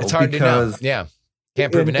know. It's hard to know. Yeah.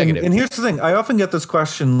 Can't prove a negative. And here's the thing. I often get this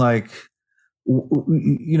question, like,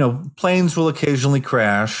 planes will occasionally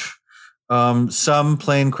crash. Some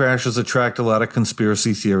plane crashes attract a lot of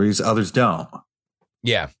conspiracy theories. Others don't.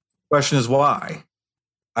 Yeah. Question is why?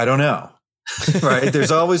 I don't know. Right?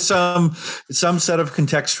 There's always some set of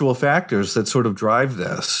contextual factors that sort of drive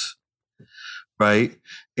this. Right?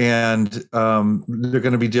 And they're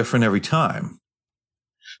going to be different every time.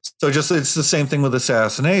 So it's the same thing with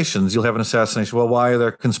assassinations. You'll have an assassination. Well, why are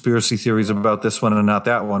there conspiracy theories about this one and not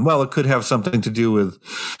that one? Well, it could have something to do with,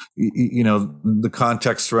 the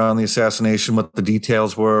context around the assassination, what the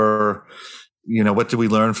details were, what did we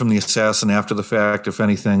learn from the assassin after the fact, if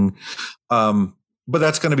anything. But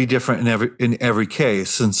that's going to be different in every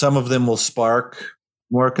case. And some of them will spark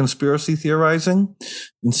more conspiracy theorizing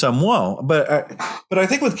and some won't. But I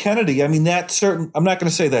think with Kennedy, I mean, I'm not going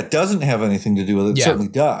to say that doesn't have anything to do with it. It certainly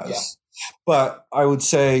does. Yeah. But I would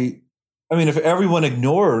say, I mean, if everyone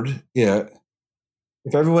ignored it,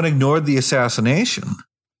 if everyone ignored the assassination,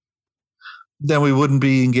 then we wouldn't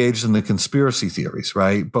be engaged in the conspiracy theories,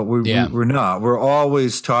 right? But we're not. We're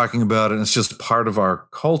always talking about it, and it's just part of our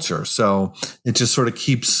culture. So it just sort of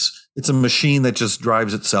it's a machine that just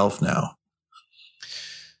drives itself now.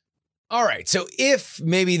 All right. So if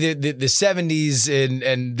maybe the 70s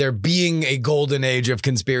and there being a golden age of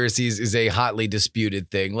conspiracies is a hotly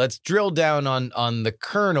disputed thing, let's drill down on the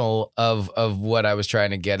kernel of what I was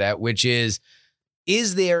trying to get at, which is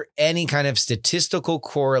there any kind of statistical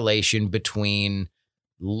correlation between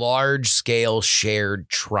large scale shared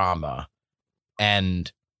trauma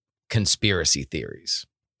and conspiracy theories?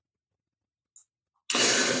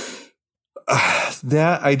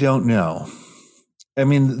 That I don't know. I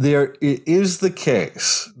mean, it is the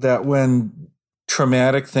case that when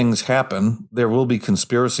traumatic things happen, there will be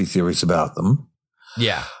conspiracy theories about them.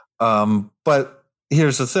 Yeah. But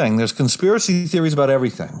here's the thing. There's conspiracy theories about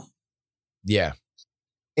everything. Yeah.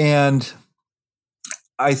 And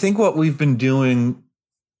I think what we've been doing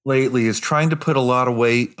lately is trying to put a lot of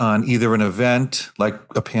weight on either an event like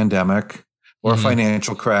a pandemic or a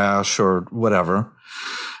financial crash or whatever,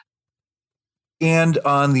 and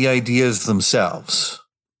on the ideas themselves,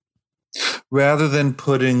 rather than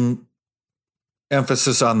putting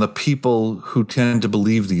emphasis on the people who tend to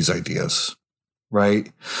believe these ideas,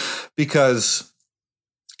 right? Because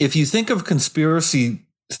if you think of conspiracy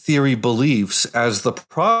theory beliefs as the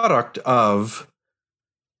product of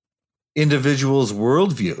individuals'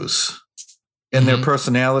 worldviews and their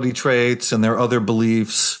personality traits and their other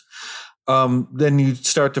beliefs, then you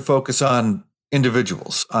start to focus on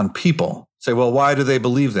individuals, on people. Say, well, why do they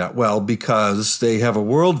believe that? Well, because they have a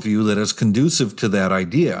worldview that is conducive to that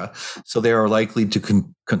idea. So they are likely to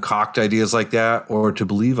concoct ideas like that or to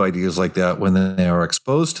believe ideas like that when they are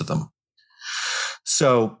exposed to them.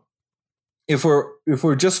 So if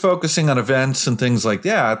we're just focusing on events and things like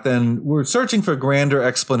that, then we're searching for grander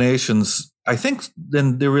explanations, I think,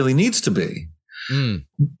 than there really needs to be. And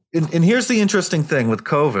here's the interesting thing with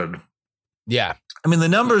COVID. Yeah. I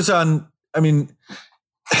mean,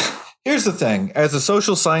 here's the thing. As a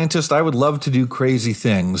social scientist, I would love to do crazy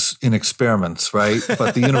things in experiments, right?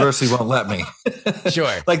 But the university won't let me.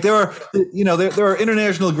 Sure. Like there are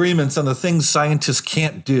international agreements on the things scientists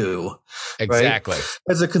can't do. Exactly. Right?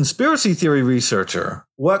 As a conspiracy theory researcher,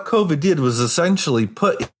 what COVID did was essentially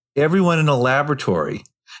put everyone in a laboratory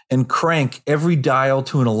and crank every dial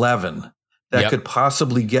to an 11 that could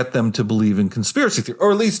possibly get them to believe in conspiracy theory,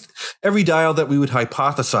 or at least every dial that we would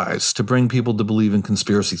hypothesize to bring people to believe in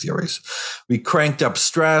conspiracy theories. We cranked up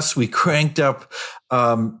stress. We cranked up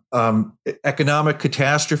economic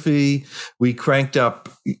catastrophe. We cranked up,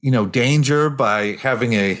 danger by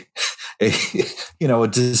having a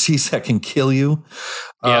disease that can kill you.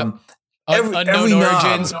 Unknown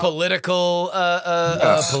origins, political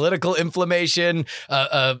inflammation,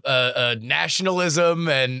 nationalism,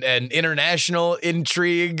 and international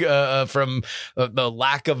intrigue from the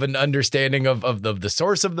lack of an understanding of the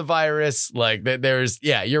source of the virus. Like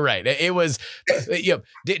you're right. It was,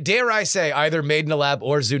 dare I say, either made in a lab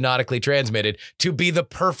or zoonotically transmitted to be the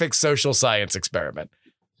perfect social science experiment.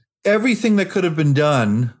 Everything that could have been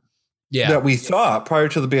done. That we thought prior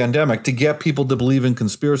to the pandemic to get people to believe in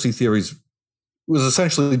conspiracy theories was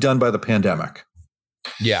essentially done by the pandemic.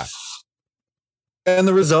 Yeah. And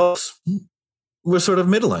the results were sort of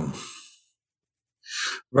middling.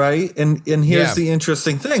 Right? And here's the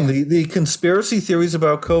interesting thing. The conspiracy theories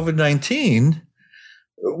about COVID-19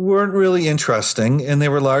 weren't really interesting, and they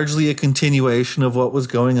were largely a continuation of what was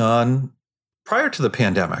going on prior to the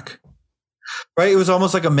pandemic. Right? It was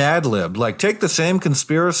almost like a Mad Lib. Like, take the same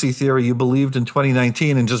conspiracy theory you believed in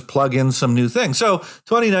 2019 and just plug in some new thing. So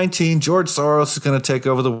 2019, George Soros is going to take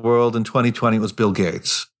over the world. In 2020, it was Bill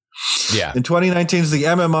Gates. Yeah. In 2019, the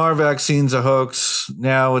MMR vaccine's a hoax.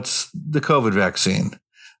 Now it's the COVID vaccine.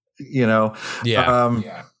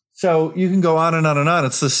 So you can go on and on and on.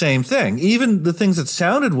 It's the same thing. Even the things that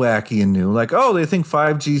sounded wacky and new, like, they think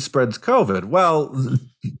 5G spreads COVID. Well,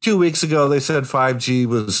 2 weeks ago, they said 5G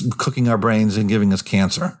was cooking our brains and giving us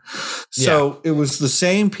cancer. So it was the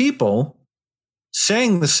same people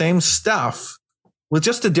saying the same stuff with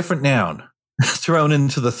just a different noun thrown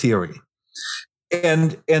into the theory.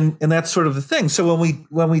 And that's sort of the thing. So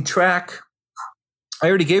when we track, I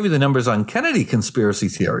already gave you the numbers on Kennedy conspiracy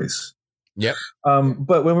theories. Yep.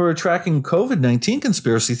 But when we were tracking COVID-19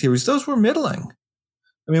 conspiracy theories, those were middling.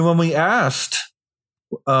 I mean, when we asked,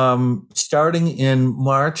 starting in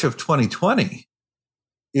March of 2020,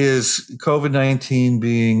 is COVID-19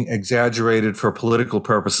 being exaggerated for political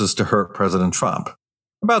purposes to hurt President Trump?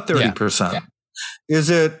 About 30%. Yeah. Is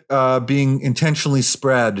it being intentionally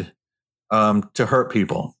spread to hurt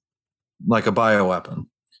people, like a bioweapon?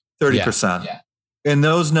 30%. Yeah. And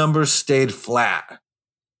those numbers stayed flat.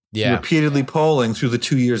 Repeatedly polling through the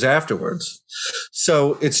 2 years afterwards.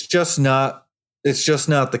 So it's just not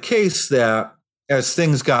the case that as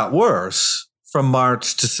things got worse from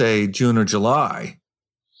March to, say, June or July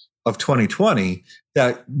of 2020,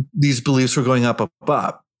 that these beliefs were going up.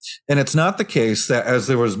 And it's not the case that as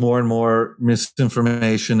there was more and more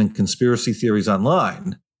misinformation and conspiracy theories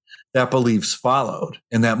online, that beliefs followed,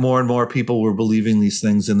 and that more and more people were believing these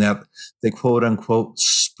things, and that they quote unquote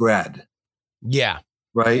spread. Yeah.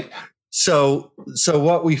 Right. So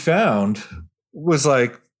what we found was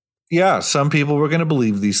like, some people were going to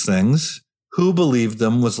believe these things. Who believed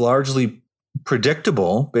them was largely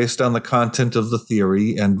predictable based on the content of the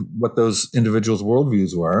theory and what those individuals'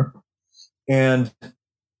 worldviews were. And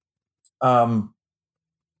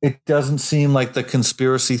it doesn't seem like the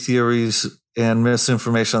conspiracy theories and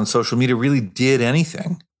misinformation on social media really did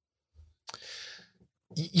anything.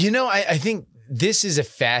 I think this is a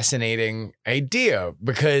fascinating idea,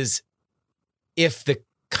 because if the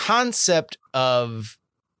concept of,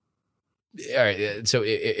 all right, so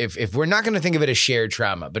if we're not going to think of it as shared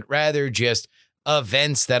trauma, but rather just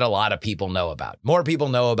events that a lot of people know about, more people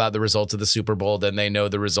know about the results of the Super Bowl than they know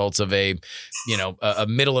the results of a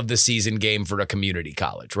middle of the season game for a community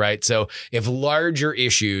college, right? So if larger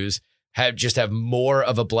issues have more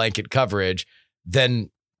of a blanket coverage, then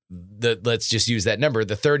let's just use that number,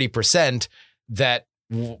 the 30%. That,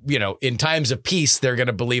 in times of peace, they're going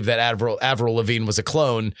to believe that Avril Lavigne was a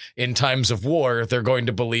clone. In times of war, they're going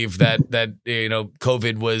to believe that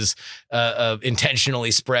COVID was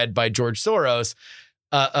intentionally spread by George Soros.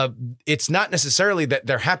 It's not necessarily that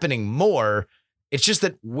they're happening more. It's just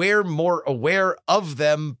that we're more aware of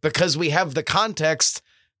them because we have the context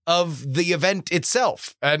of the event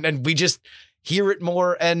itself, and we just hear it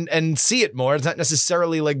more and see it more. It's not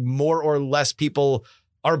necessarily like more or less people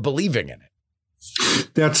are believing in it.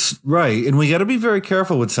 That's right. And we got to be very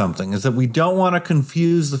careful with something, is that we don't want to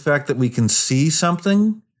confuse the fact that we can see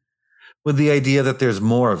something with the idea that there's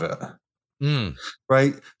more of it.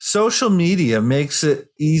 Right? Social media makes it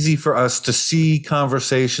easy for us to see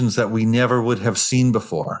conversations that we never would have seen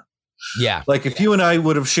before. Yeah. Like if you and I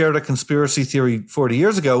would have shared a conspiracy theory 40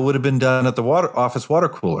 years ago, it would have been done at the office water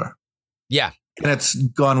cooler. Yeah. And it's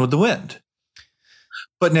gone with the wind.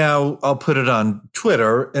 But now I'll put it on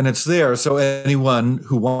Twitter and it's there. So anyone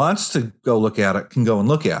who wants to go look at it can go and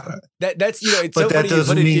look at it. That's, it's but so that funny.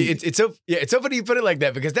 Doesn't mean, it's so funny you put it like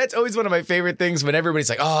that, because that's always one of my favorite things when everybody's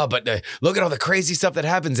like, oh, but look at all the crazy stuff that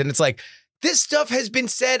happens. And it's like, this stuff has been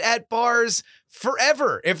said at bars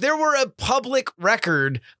forever. If there were a public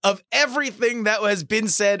record of everything that has been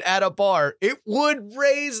said at a bar, it would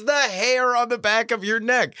raise the hair on the back of your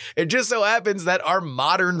neck. It just so happens that our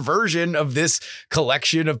modern version of this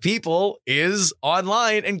collection of people is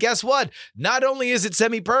online. And guess what? Not only is it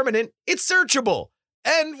semi-permanent, it's searchable.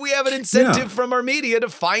 And we have an incentive from our media to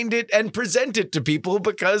find it and present it to people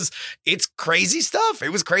because it's crazy stuff. It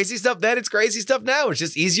was crazy stuff then. It's crazy stuff now. It's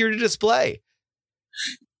just easier to display.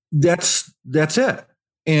 That's it.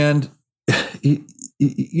 And,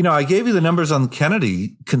 I gave you the numbers on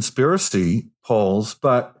Kennedy conspiracy polls,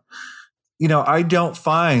 but, I don't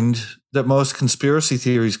find that most conspiracy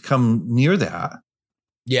theories come near that.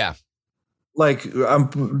 Yeah. Like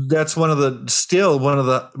that's one of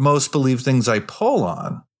the most believed things I poll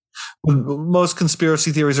on. Most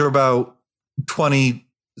conspiracy theories are about 20,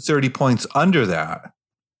 30 points under that.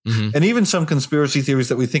 Mm-hmm. And even some conspiracy theories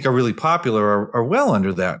that we think are really popular are well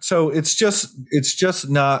under that. So it's just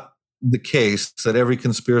not the case that every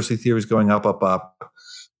conspiracy theory is going up,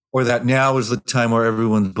 or that now is the time where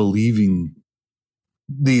everyone's believing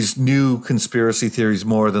these new conspiracy theories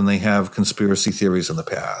more than they have conspiracy theories in the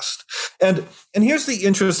past. And here's the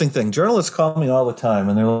interesting thing. Journalists call me all the time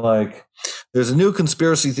and they're like, there's a new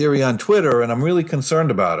conspiracy theory on Twitter and I'm really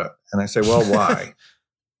concerned about it. And I say, well, why?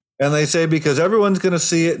 And they say, because everyone's going to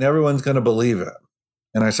see it and everyone's going to believe it.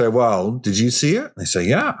 And I say, well, did you see it? And they say,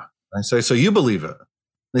 yeah. I say, so you believe it?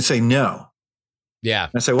 They say, no. Yeah.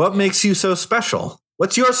 And I say, what makes you so special?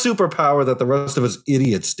 What's your superpower that the rest of us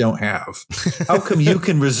idiots don't have? How come you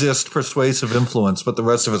can resist persuasive influence, but the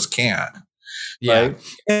rest of us can't? Yeah. Right?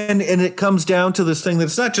 And it comes down to this thing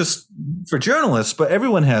that's not just for journalists, but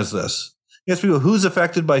everyone has this. You ask people, who's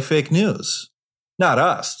affected by fake news? Not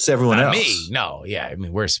us. It's everyone else. Me. No. Yeah. I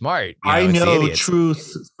mean, we're smart. I know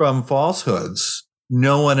truth from falsehoods.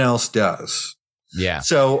 No one else does. Yeah.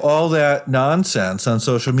 So all that nonsense on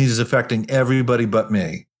social media is affecting everybody but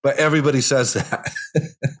me. But everybody says that,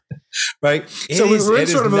 right? We're in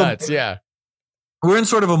sort of nuts. We're in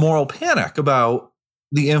sort of a moral panic about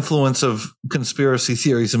the influence of conspiracy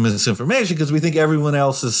theories and misinformation because we think everyone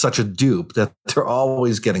else is such a dupe that they're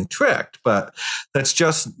always getting tricked. But that's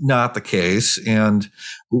just not the case, and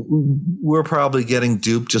we're probably getting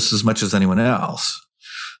duped just as much as anyone else.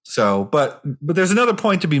 So, but there's another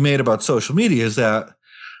point to be made about social media is that,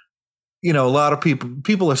 a lot of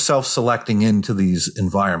people are self-selecting into these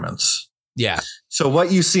environments. Yeah. So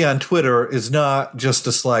what you see on Twitter is not just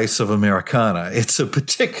a slice of Americana. It's a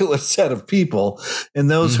particular set of people.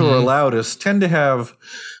 And those who are loudest tend to have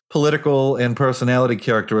political and personality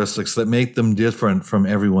characteristics that make them different from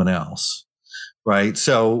everyone else. Right.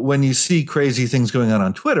 So when you see crazy things going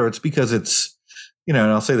on Twitter, it's because it's, and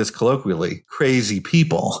I'll say this colloquially, crazy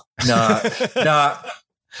people, not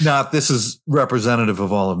this is representative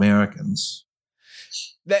of all Americans.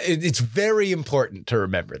 It's very important to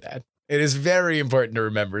remember that. It is very important to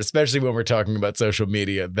remember, especially when we're talking about social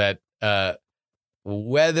media, that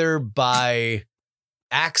whether by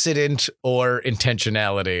accident or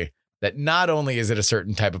intentionality, that not only is it a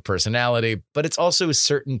certain type of personality, but it's also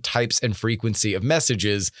certain types and frequency of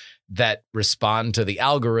messages that respond to the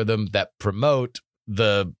algorithm that promote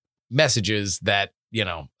the messages that,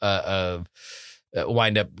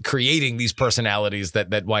 wind up creating these personalities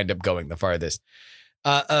that wind up going the farthest.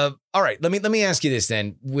 All right, let me ask you this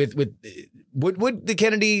then: would the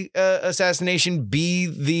Kennedy assassination be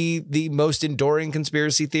the most enduring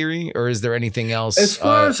conspiracy theory, or is there anything else? As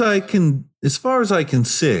far as I can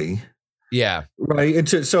see, yeah, right. And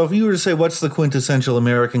so, if you were to say what's the quintessential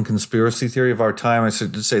American conspiracy theory of our time, I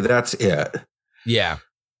should say that's it. Yeah,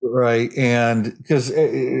 right. And because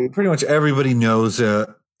pretty much everybody knows it.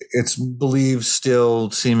 It's believed still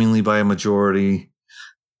seemingly by a majority,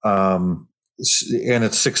 and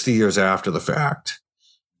it's 60 years after the fact.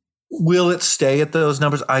 Will it stay at those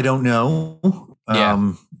numbers? I don't know.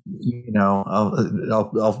 Yeah.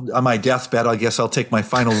 I'll on my deathbed, I guess I'll take my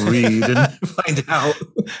final read and find out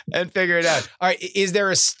and figure it out. All right, is there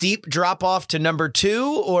a steep drop off to number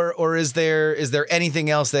 2, or is there anything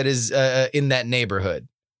else that is in that neighborhood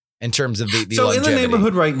in terms of the so longevity? In the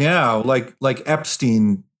neighborhood right now, like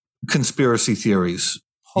Epstein conspiracy theories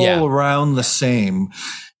all around the same.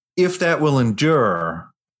 If that will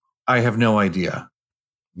endure, I have no idea.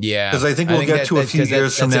 Yeah, because I think we'll get to a few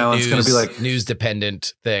years from now. It's going to be like news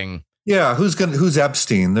dependent thing. Yeah, who's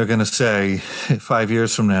Epstein? They're going to say 5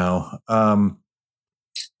 years from now.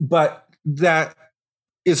 But that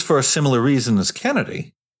is for a similar reason as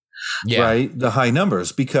Kennedy, right? The high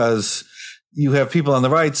numbers, because you have people on the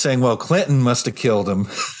right saying, well, Clinton must have killed him.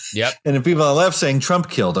 Yep. And then people on the left saying Trump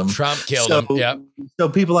killed him. Him. Yep. So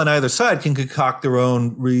people on either side can concoct their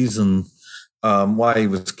own reason why he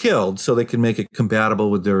was killed, so they can make it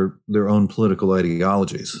compatible with their own political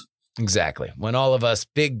ideologies. Exactly. When all of us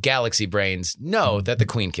big galaxy brains know that the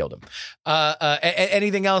Queen killed him.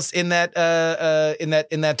 Anything else in that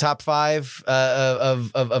top five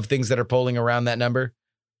of things that are polling around that number?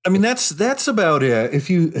 I mean, that's about it.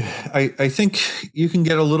 I think you can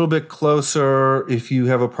get a little bit closer if you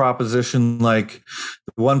have a proposition like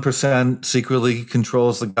 1% secretly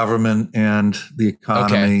controls the government and the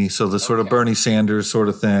economy. Okay. So the sort of Bernie Sanders sort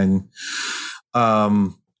of thing.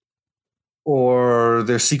 Or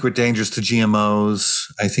there's secret dangers to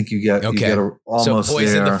GMOs. I think you get almost so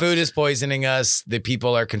poison. there. The food is poisoning us. The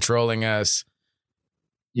people are controlling us.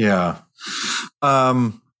 Yeah.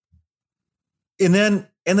 And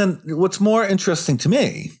then what's more interesting to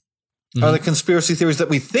me are the conspiracy theories that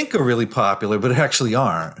we think are really popular, but actually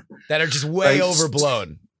aren't. That are just way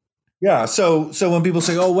overblown. Yeah. So when people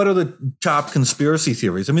say, oh, what are the top conspiracy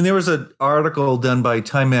theories? I mean, there was an article done by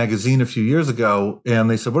Time Magazine a few years ago, and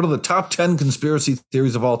they said, what are the top 10 conspiracy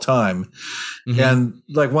theories of all time? And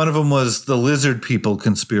like one of them was the lizard people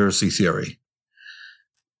conspiracy theory.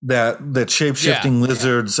 That shape-shifting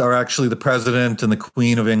lizards are actually the president and the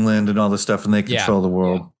Queen of England and all this stuff, and they control the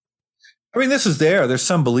world. I mean, this is there. There's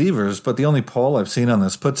some believers, but the only poll I've seen on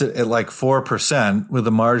this puts it at like 4% with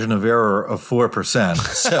a margin of error of 4%.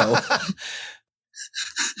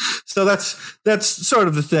 So that's sort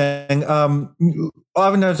of the thing.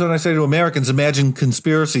 Oftentimes when I say to Americans, imagine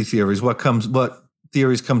conspiracy theories, what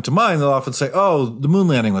theories come to mind? They'll often say, oh, the moon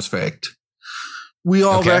landing was faked. We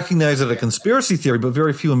all recognize it a conspiracy theory, but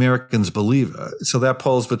very few Americans believe it. So that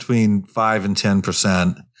polls between 5 and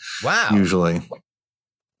 10%. Wow. Usually.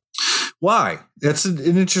 Why? That's an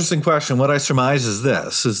interesting question. What I surmise is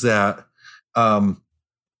this, is that the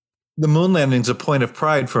moon landing is a point of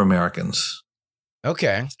pride for Americans.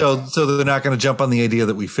 Okay. So they're not going to jump on the idea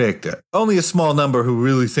that we faked it. Only a small number who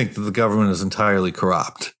really think that the government is entirely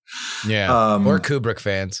corrupt. Yeah. Or Kubrick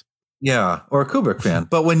fans. Yeah, or a Kubrick fan.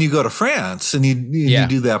 But when you go to France and you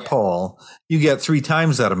do that poll, you get 3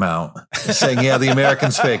 times that amount saying, yeah, the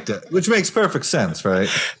Americans faked it, which makes perfect sense, right?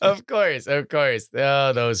 Of course. Oh,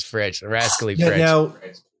 those French, rascally French.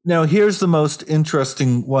 Now, here's the most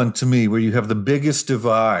interesting one to me, where you have the biggest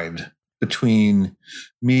divide between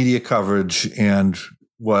media coverage and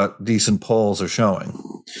what decent polls are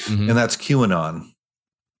showing, and that's QAnon.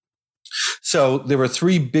 So there were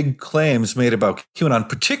 3 big claims made about QAnon,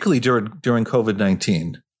 particularly during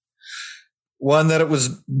COVID-19. One, that it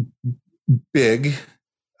was big.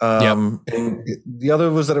 And the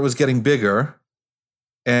other was that it was getting bigger.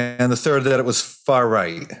 And the third, that it was far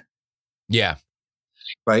right. Yeah.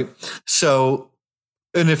 Right. So,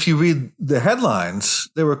 and if you read the headlines,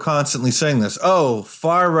 they were constantly saying this. Oh,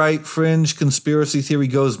 far right fringe conspiracy theory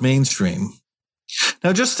goes mainstream.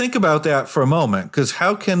 Now, just think about that for a moment, because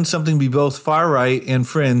how can something be both far right and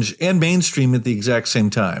fringe and mainstream at the exact same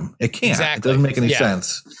time? It can't. Exactly. It doesn't make any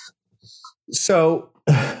sense. So,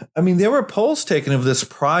 I mean, there were polls taken of this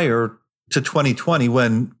prior to 2020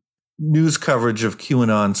 when news coverage of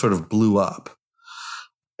QAnon sort of blew up.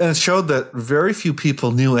 And it showed that very few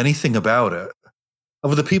people knew anything about it.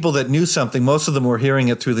 Of the people that knew something, most of them were hearing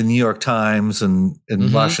it through the New York Times and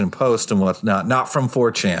Washington Post and whatnot, not from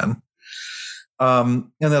 4chan.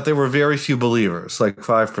 And that there were very few believers, like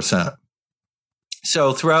 5%.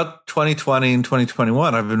 So throughout 2020 and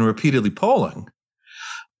 2021, I've been repeatedly polling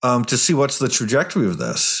to see what's the trajectory of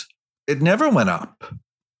this. It never went up.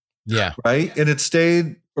 Yeah. Right. And it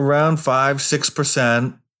stayed around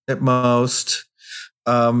 5-6% at most.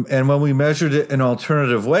 And when we measured it in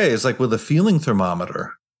alternative ways, like with a feeling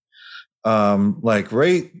thermometer, like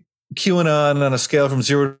rate QAnon on a scale from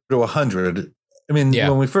 0 to 100. I mean,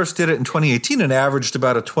 when we first did it in 2018, it averaged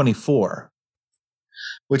about a 24,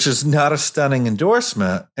 which is not a stunning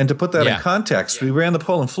endorsement. And to put that in context, we ran the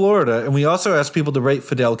poll in Florida, and we also asked people to rate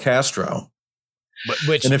Fidel Castro.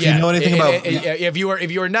 Which, and if you know anything about, if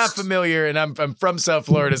you are not familiar, and I'm from South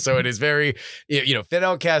Florida, so it is very,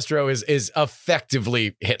 Fidel Castro is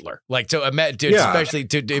effectively Hitler. Like especially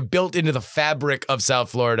built into the fabric of South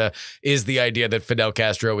Florida is the idea that Fidel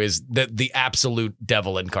Castro is the absolute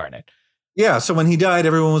devil incarnate. Yeah, so when he died,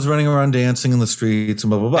 everyone was running around dancing in the streets and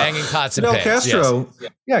blah, blah, blah. Banging pots and pans. Castro,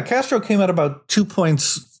 Castro came out about 2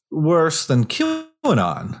 points worse than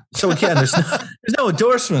QAnon. So again, there's no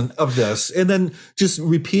endorsement of this. And then just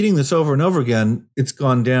repeating this over and over again, it's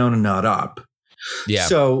gone down and not up. Yeah.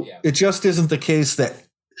 So it just isn't the case that,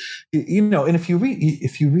 and if you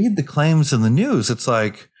read the claims in the news, it's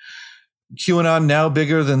like QAnon now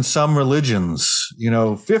bigger than some religions,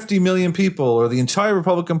 50 million people or the entire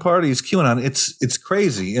Republican Party is QAnon. It's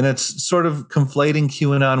crazy. And it's sort of conflating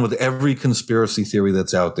QAnon with every conspiracy theory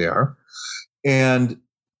that's out there. And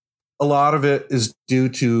a lot of it is due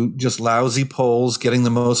to just lousy polls getting the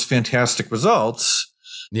most fantastic results,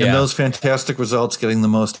 and those fantastic results getting the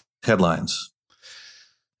most headlines.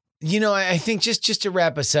 I think just to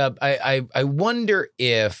wrap us up, I wonder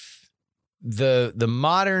if the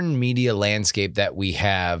modern media landscape that we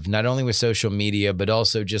have, not only with social media, but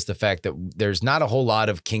also just the fact that there's not a whole lot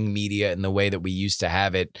of king media in the way that we used to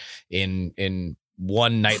have it in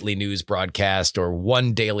one nightly news broadcast or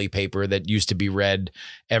one daily paper that used to be read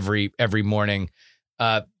every morning.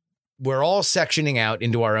 We're all sectioning out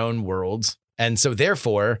into our own worlds. And so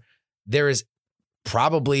therefore there is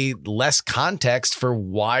probably less context for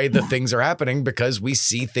why the things are happening, because we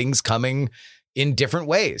see things coming in different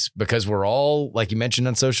ways, because we're all, like you mentioned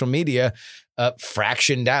on social media,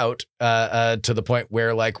 fractioned out to the point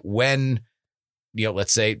where, like, when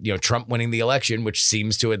let's say, Trump winning the election, which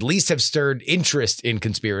seems to at least have stirred interest in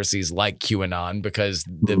conspiracies like QAnon, because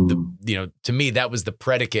the to me, that was the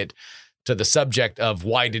predicate to the subject of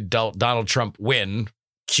why did Donald Trump win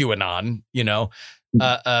QAnon,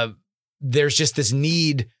 there's just this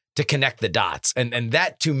need to connect the dots. And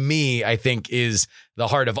that, to me, I think is the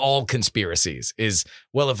heart of all conspiracies is,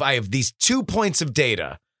 well, if I have these 2 points of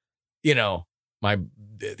data, my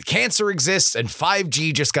cancer exists and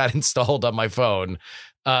 5G just got installed on my phone,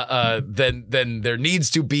 then there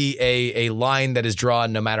needs to be a line that is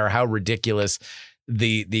drawn, no matter how ridiculous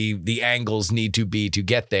the angles need to be to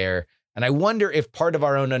get there. And I wonder if part of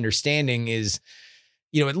our own understanding is,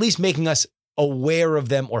 at least making us aware of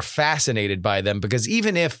them or fascinated by them, because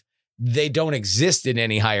even if they don't exist in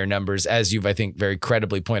any higher numbers, as you've, I think, very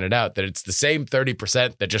credibly pointed out, that it's the same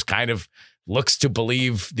 30% that just kind of looks to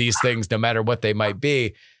believe these things, no matter what they might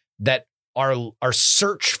be, that our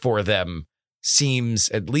search for them seems,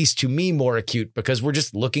 at least to me, more acute, because we're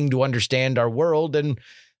just looking to understand our world, and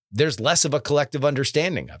there's less of a collective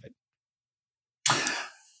understanding of it.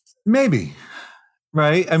 Maybe.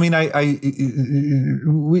 Right. I mean, a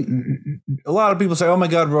lot of people say, oh, my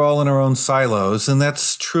God, we're all in our own silos. And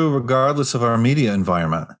that's true regardless of our media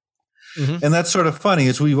environment. Mm-hmm. And that's sort of funny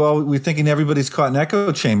is we're thinking everybody's caught in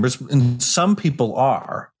echo chambers, and some people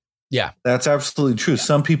are. Yeah, that's absolutely true. Yeah.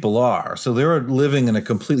 Some people are. So they're living in a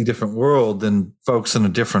completely different world than folks in a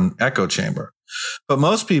different echo chamber. But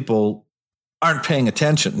most people aren't paying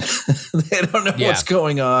attention. They don't know what's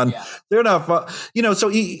going on. Yeah. They're not,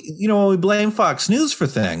 so, when we blame Fox News for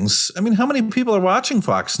things, I mean, how many people are watching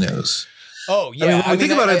Fox News? Oh, yeah. I mean, when we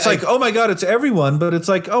think about it, it's like, oh my God, it's everyone, but it's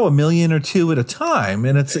like, a million or two at a time.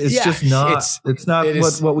 And it's just not, it's not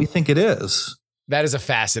what we think it is. That is a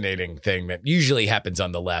fascinating thing that usually happens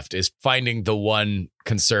on the left, is finding the one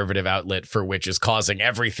conservative outlet for which is causing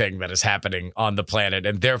everything that is happening on the planet,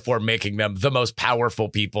 and therefore making them the most powerful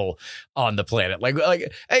people on the planet. Like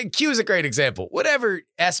hey, Q is a great example. Whatever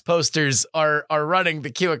S posters are running the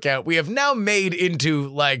Q account, we have now made into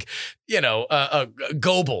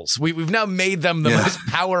Goebbels. We've now made them the most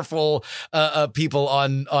powerful people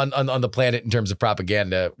on the planet in terms of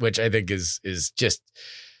propaganda, which I think is just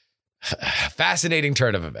fascinating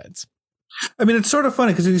turn of events. I mean, it's sort of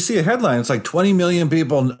funny because you see a headline, it's like 20 million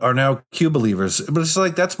people are now Q believers, but it's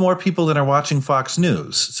like that's more people than are watching Fox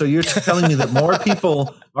News. So you're telling me that more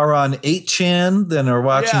people are on 8chan than are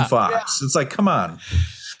watching Fox. Yeah. It's like, come on.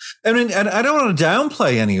 I mean, and I don't want to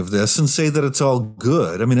downplay any of this and say that it's all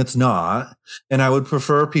good. I mean, it's not. And I would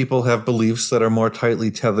prefer people have beliefs that are more tightly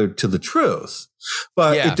tethered to the truth.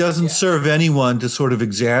 But it doesn't serve anyone to sort of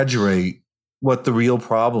exaggerate what the real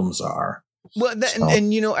problems are. Well,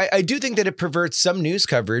 I do think that it perverts some news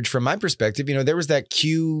coverage from my perspective. There was that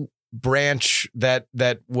Q branch that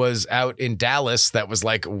was out in Dallas that was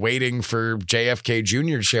like waiting for JFK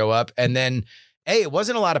Jr. to show up. And then, it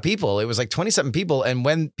wasn't a lot of people. It was like 20-something people. And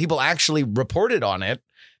when people actually reported on it,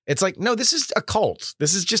 it's like, no, this is a cult.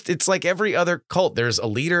 This is just, it's like every other cult. There's a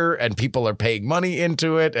leader and people are paying money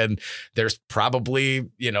into it. And there's probably,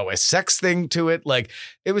 a sex thing to it. Like,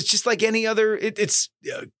 it was just like any other, it's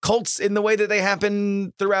cults in the way that they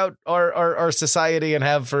happen throughout our society and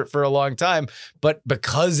have for a long time. But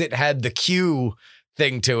because it had the Q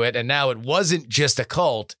thing to it. And now it wasn't just a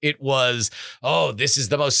cult. It was, oh, this is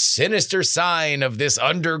the most sinister sign of this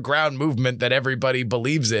underground movement that everybody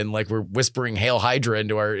believes in. Like we're whispering Hail Hydra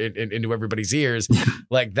into everybody's ears.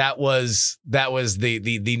 Like that was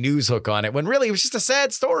the news hook on it, when really it was just a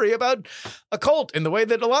sad story about a cult in the way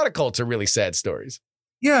that a lot of cults are really sad stories.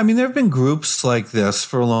 Yeah, I mean, there have been groups like this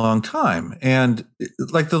for a long time. And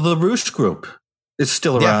like the LaRouche group is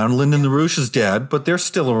still around. Yeah. Lyndon LaRouche is dead, but they're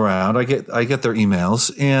still around. I get their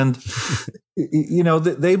emails. And, you know,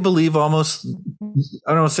 they believe almost,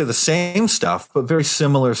 I don't want to say the same stuff, but very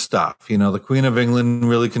similar stuff. You know, the Queen of England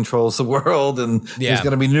really controls the world, and there's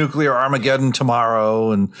going to be nuclear Armageddon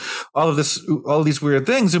tomorrow, and all of these weird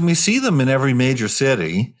things. And we see them in every major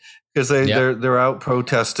city. Because they're out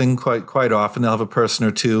protesting quite often. They'll have a person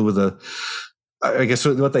or two with I guess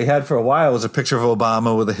what they had for a while was a picture of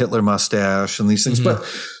Obama with a Hitler mustache and these things. Mm-hmm.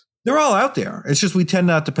 But they're all out there. It's just we tend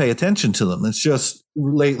not to pay attention to them. It's just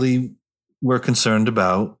lately we're concerned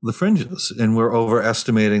about the fringes and we're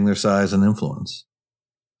overestimating their size and influence.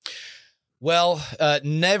 Well,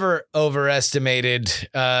 never overestimated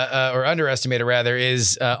or underestimated, rather,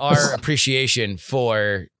 is our appreciation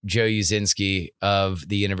for Joe Uscinski of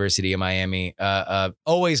the University of Miami.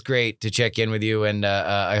 Always great to check in with you, and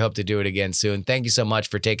I hope to do it again soon. Thank you so much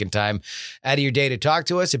for taking time out of your day to talk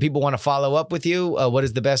to us. If people want to follow up with you, what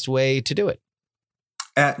is the best way to do it?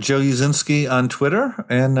 At Joe Uscinski on Twitter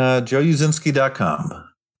and joeuscinski.com.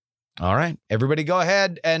 All right. Everybody go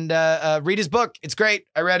ahead and read his book. It's great.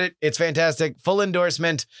 I read it. It's fantastic. Full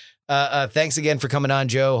endorsement. Thanks again for coming on,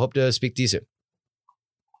 Joe. Hope to speak to you soon.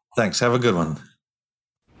 Thanks. Have a good one.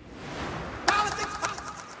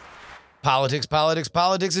 Politics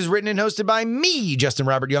is written and hosted by me, Justin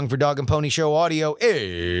Robert Young, for Dog and Pony Show Audio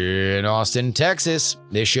in Austin, Texas.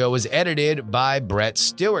 This show was edited by Brett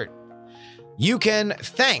Stewart. You can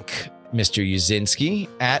thank Mr. Uscinski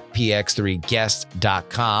at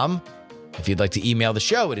px3guest.com. If you'd like to email the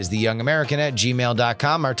show, it is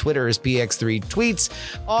theyoungamerican@gmail.com. Our Twitter is px3tweets.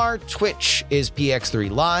 Our Twitch is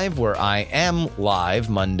px3 live, where I am live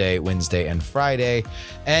Monday, Wednesday, and Friday.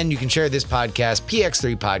 And you can share this podcast,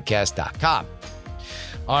 px3podcast.com.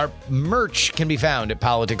 Our merch can be found at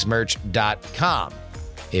politicsmerch.com.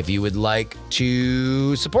 If you would like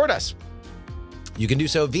to support us, you can do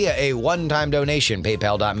so via a one-time donation,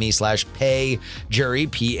 paypal.me/payjury,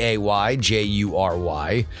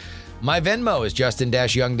 PAYJURY. My Venmo is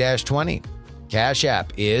Justin-Young-20. Cash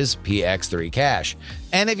App is PX3Cash.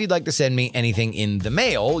 And if you'd like to send me anything in the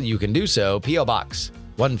mail, you can do so. P.O. Box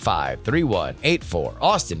 153184,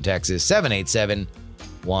 Austin, Texas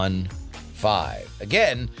 78715.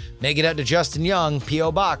 Again, make it out to Justin Young,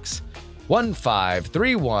 P.O. Box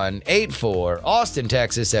 153184, Austin,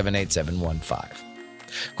 Texas 78715.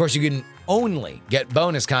 Of course, you can only get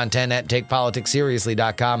bonus content at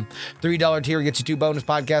TakePoliticsSeriously.com. $3 tier gets you 2 bonus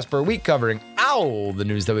podcasts per week covering all the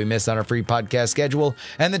news that we miss on our free podcast schedule.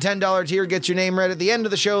 And the $10 tier gets your name read at the end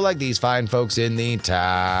of the show, like these fine folks in the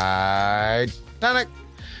Titanic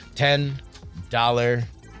 $10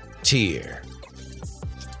 tier.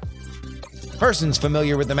 Persons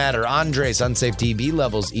familiar with the matter: Andres, Unsafe DB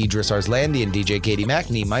Levels, Idris Arslandian, DJ Katie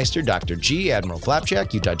Mackney, Meister, Dr. G, Admiral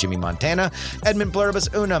Flapjack, Utah Jimmy Montana, Edmund Pluribus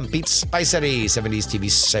Unum, Pete Spicery, 70s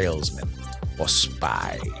TV Salesman, or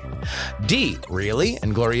Spy. D, Really,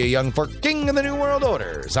 and Gloria Young for King of the New World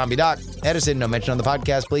Order. Zombie Doc, Edison, no mention on the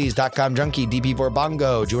podcast, please. .com Junkie, DP4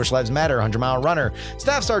 Bongo, Jewish Lives Matter, 100 Mile Runner,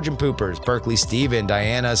 Staff Sergeant Poopers, Berkeley Steven,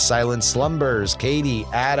 Diana, Silent Slumbers, Katie,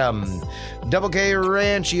 Adam, Double K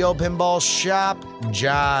Ranch, Old Pinball Shop,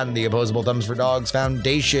 John, the Opposable Thumbs for Dogs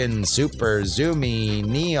Foundation, Super, Zoomy,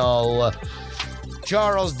 Neil,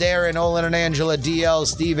 Charles, Darren, Olin and Angela, DL,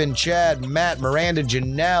 Stephen, Chad, Matt, Miranda,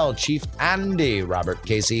 Janelle, Chief Andy, Robert,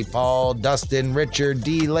 Casey, Paul, Dustin, Richard,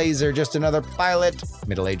 D. Laser, Just Another Pilot,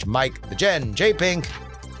 Middle-Aged Mike, The Jen, J. Pink,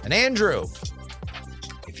 and Andrew.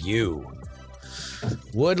 If you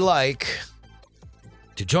would like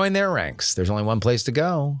to join their ranks, there's only one place to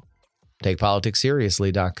go.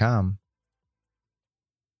 TakePoliticsSeriously.com.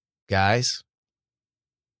 Guys,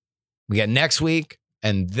 we got next week,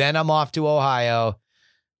 and then I'm off to Ohio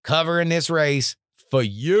covering this race for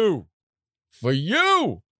you. For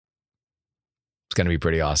you. It's going to be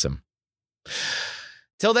pretty awesome.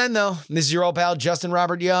 Till then, though, this is your old pal, Justin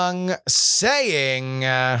Robert Young, saying,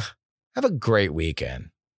 have a great weekend.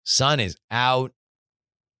 Sun is out.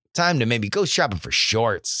 Time to maybe go shopping for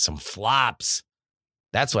shorts, some flops.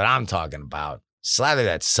 That's what I'm talking about. Slather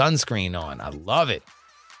that sunscreen on. I love it.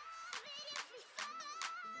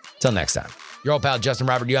 Till next time. Your old pal, Justin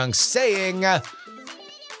Robert Young, saying,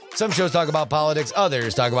 Some shows talk about politics,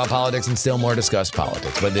 others talk about politics, and still more discuss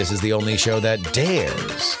politics. But this is the only show that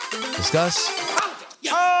dares discuss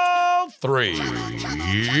all three.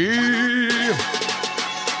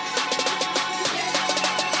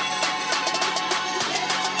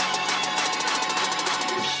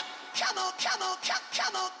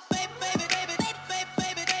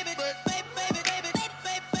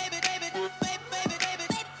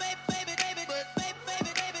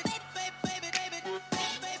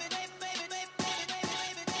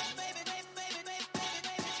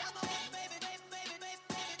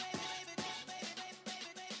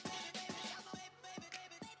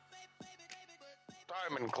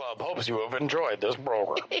 Diamond Club hopes you have enjoyed this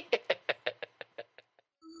program.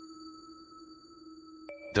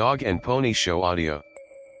 Dog and Pony Show audio.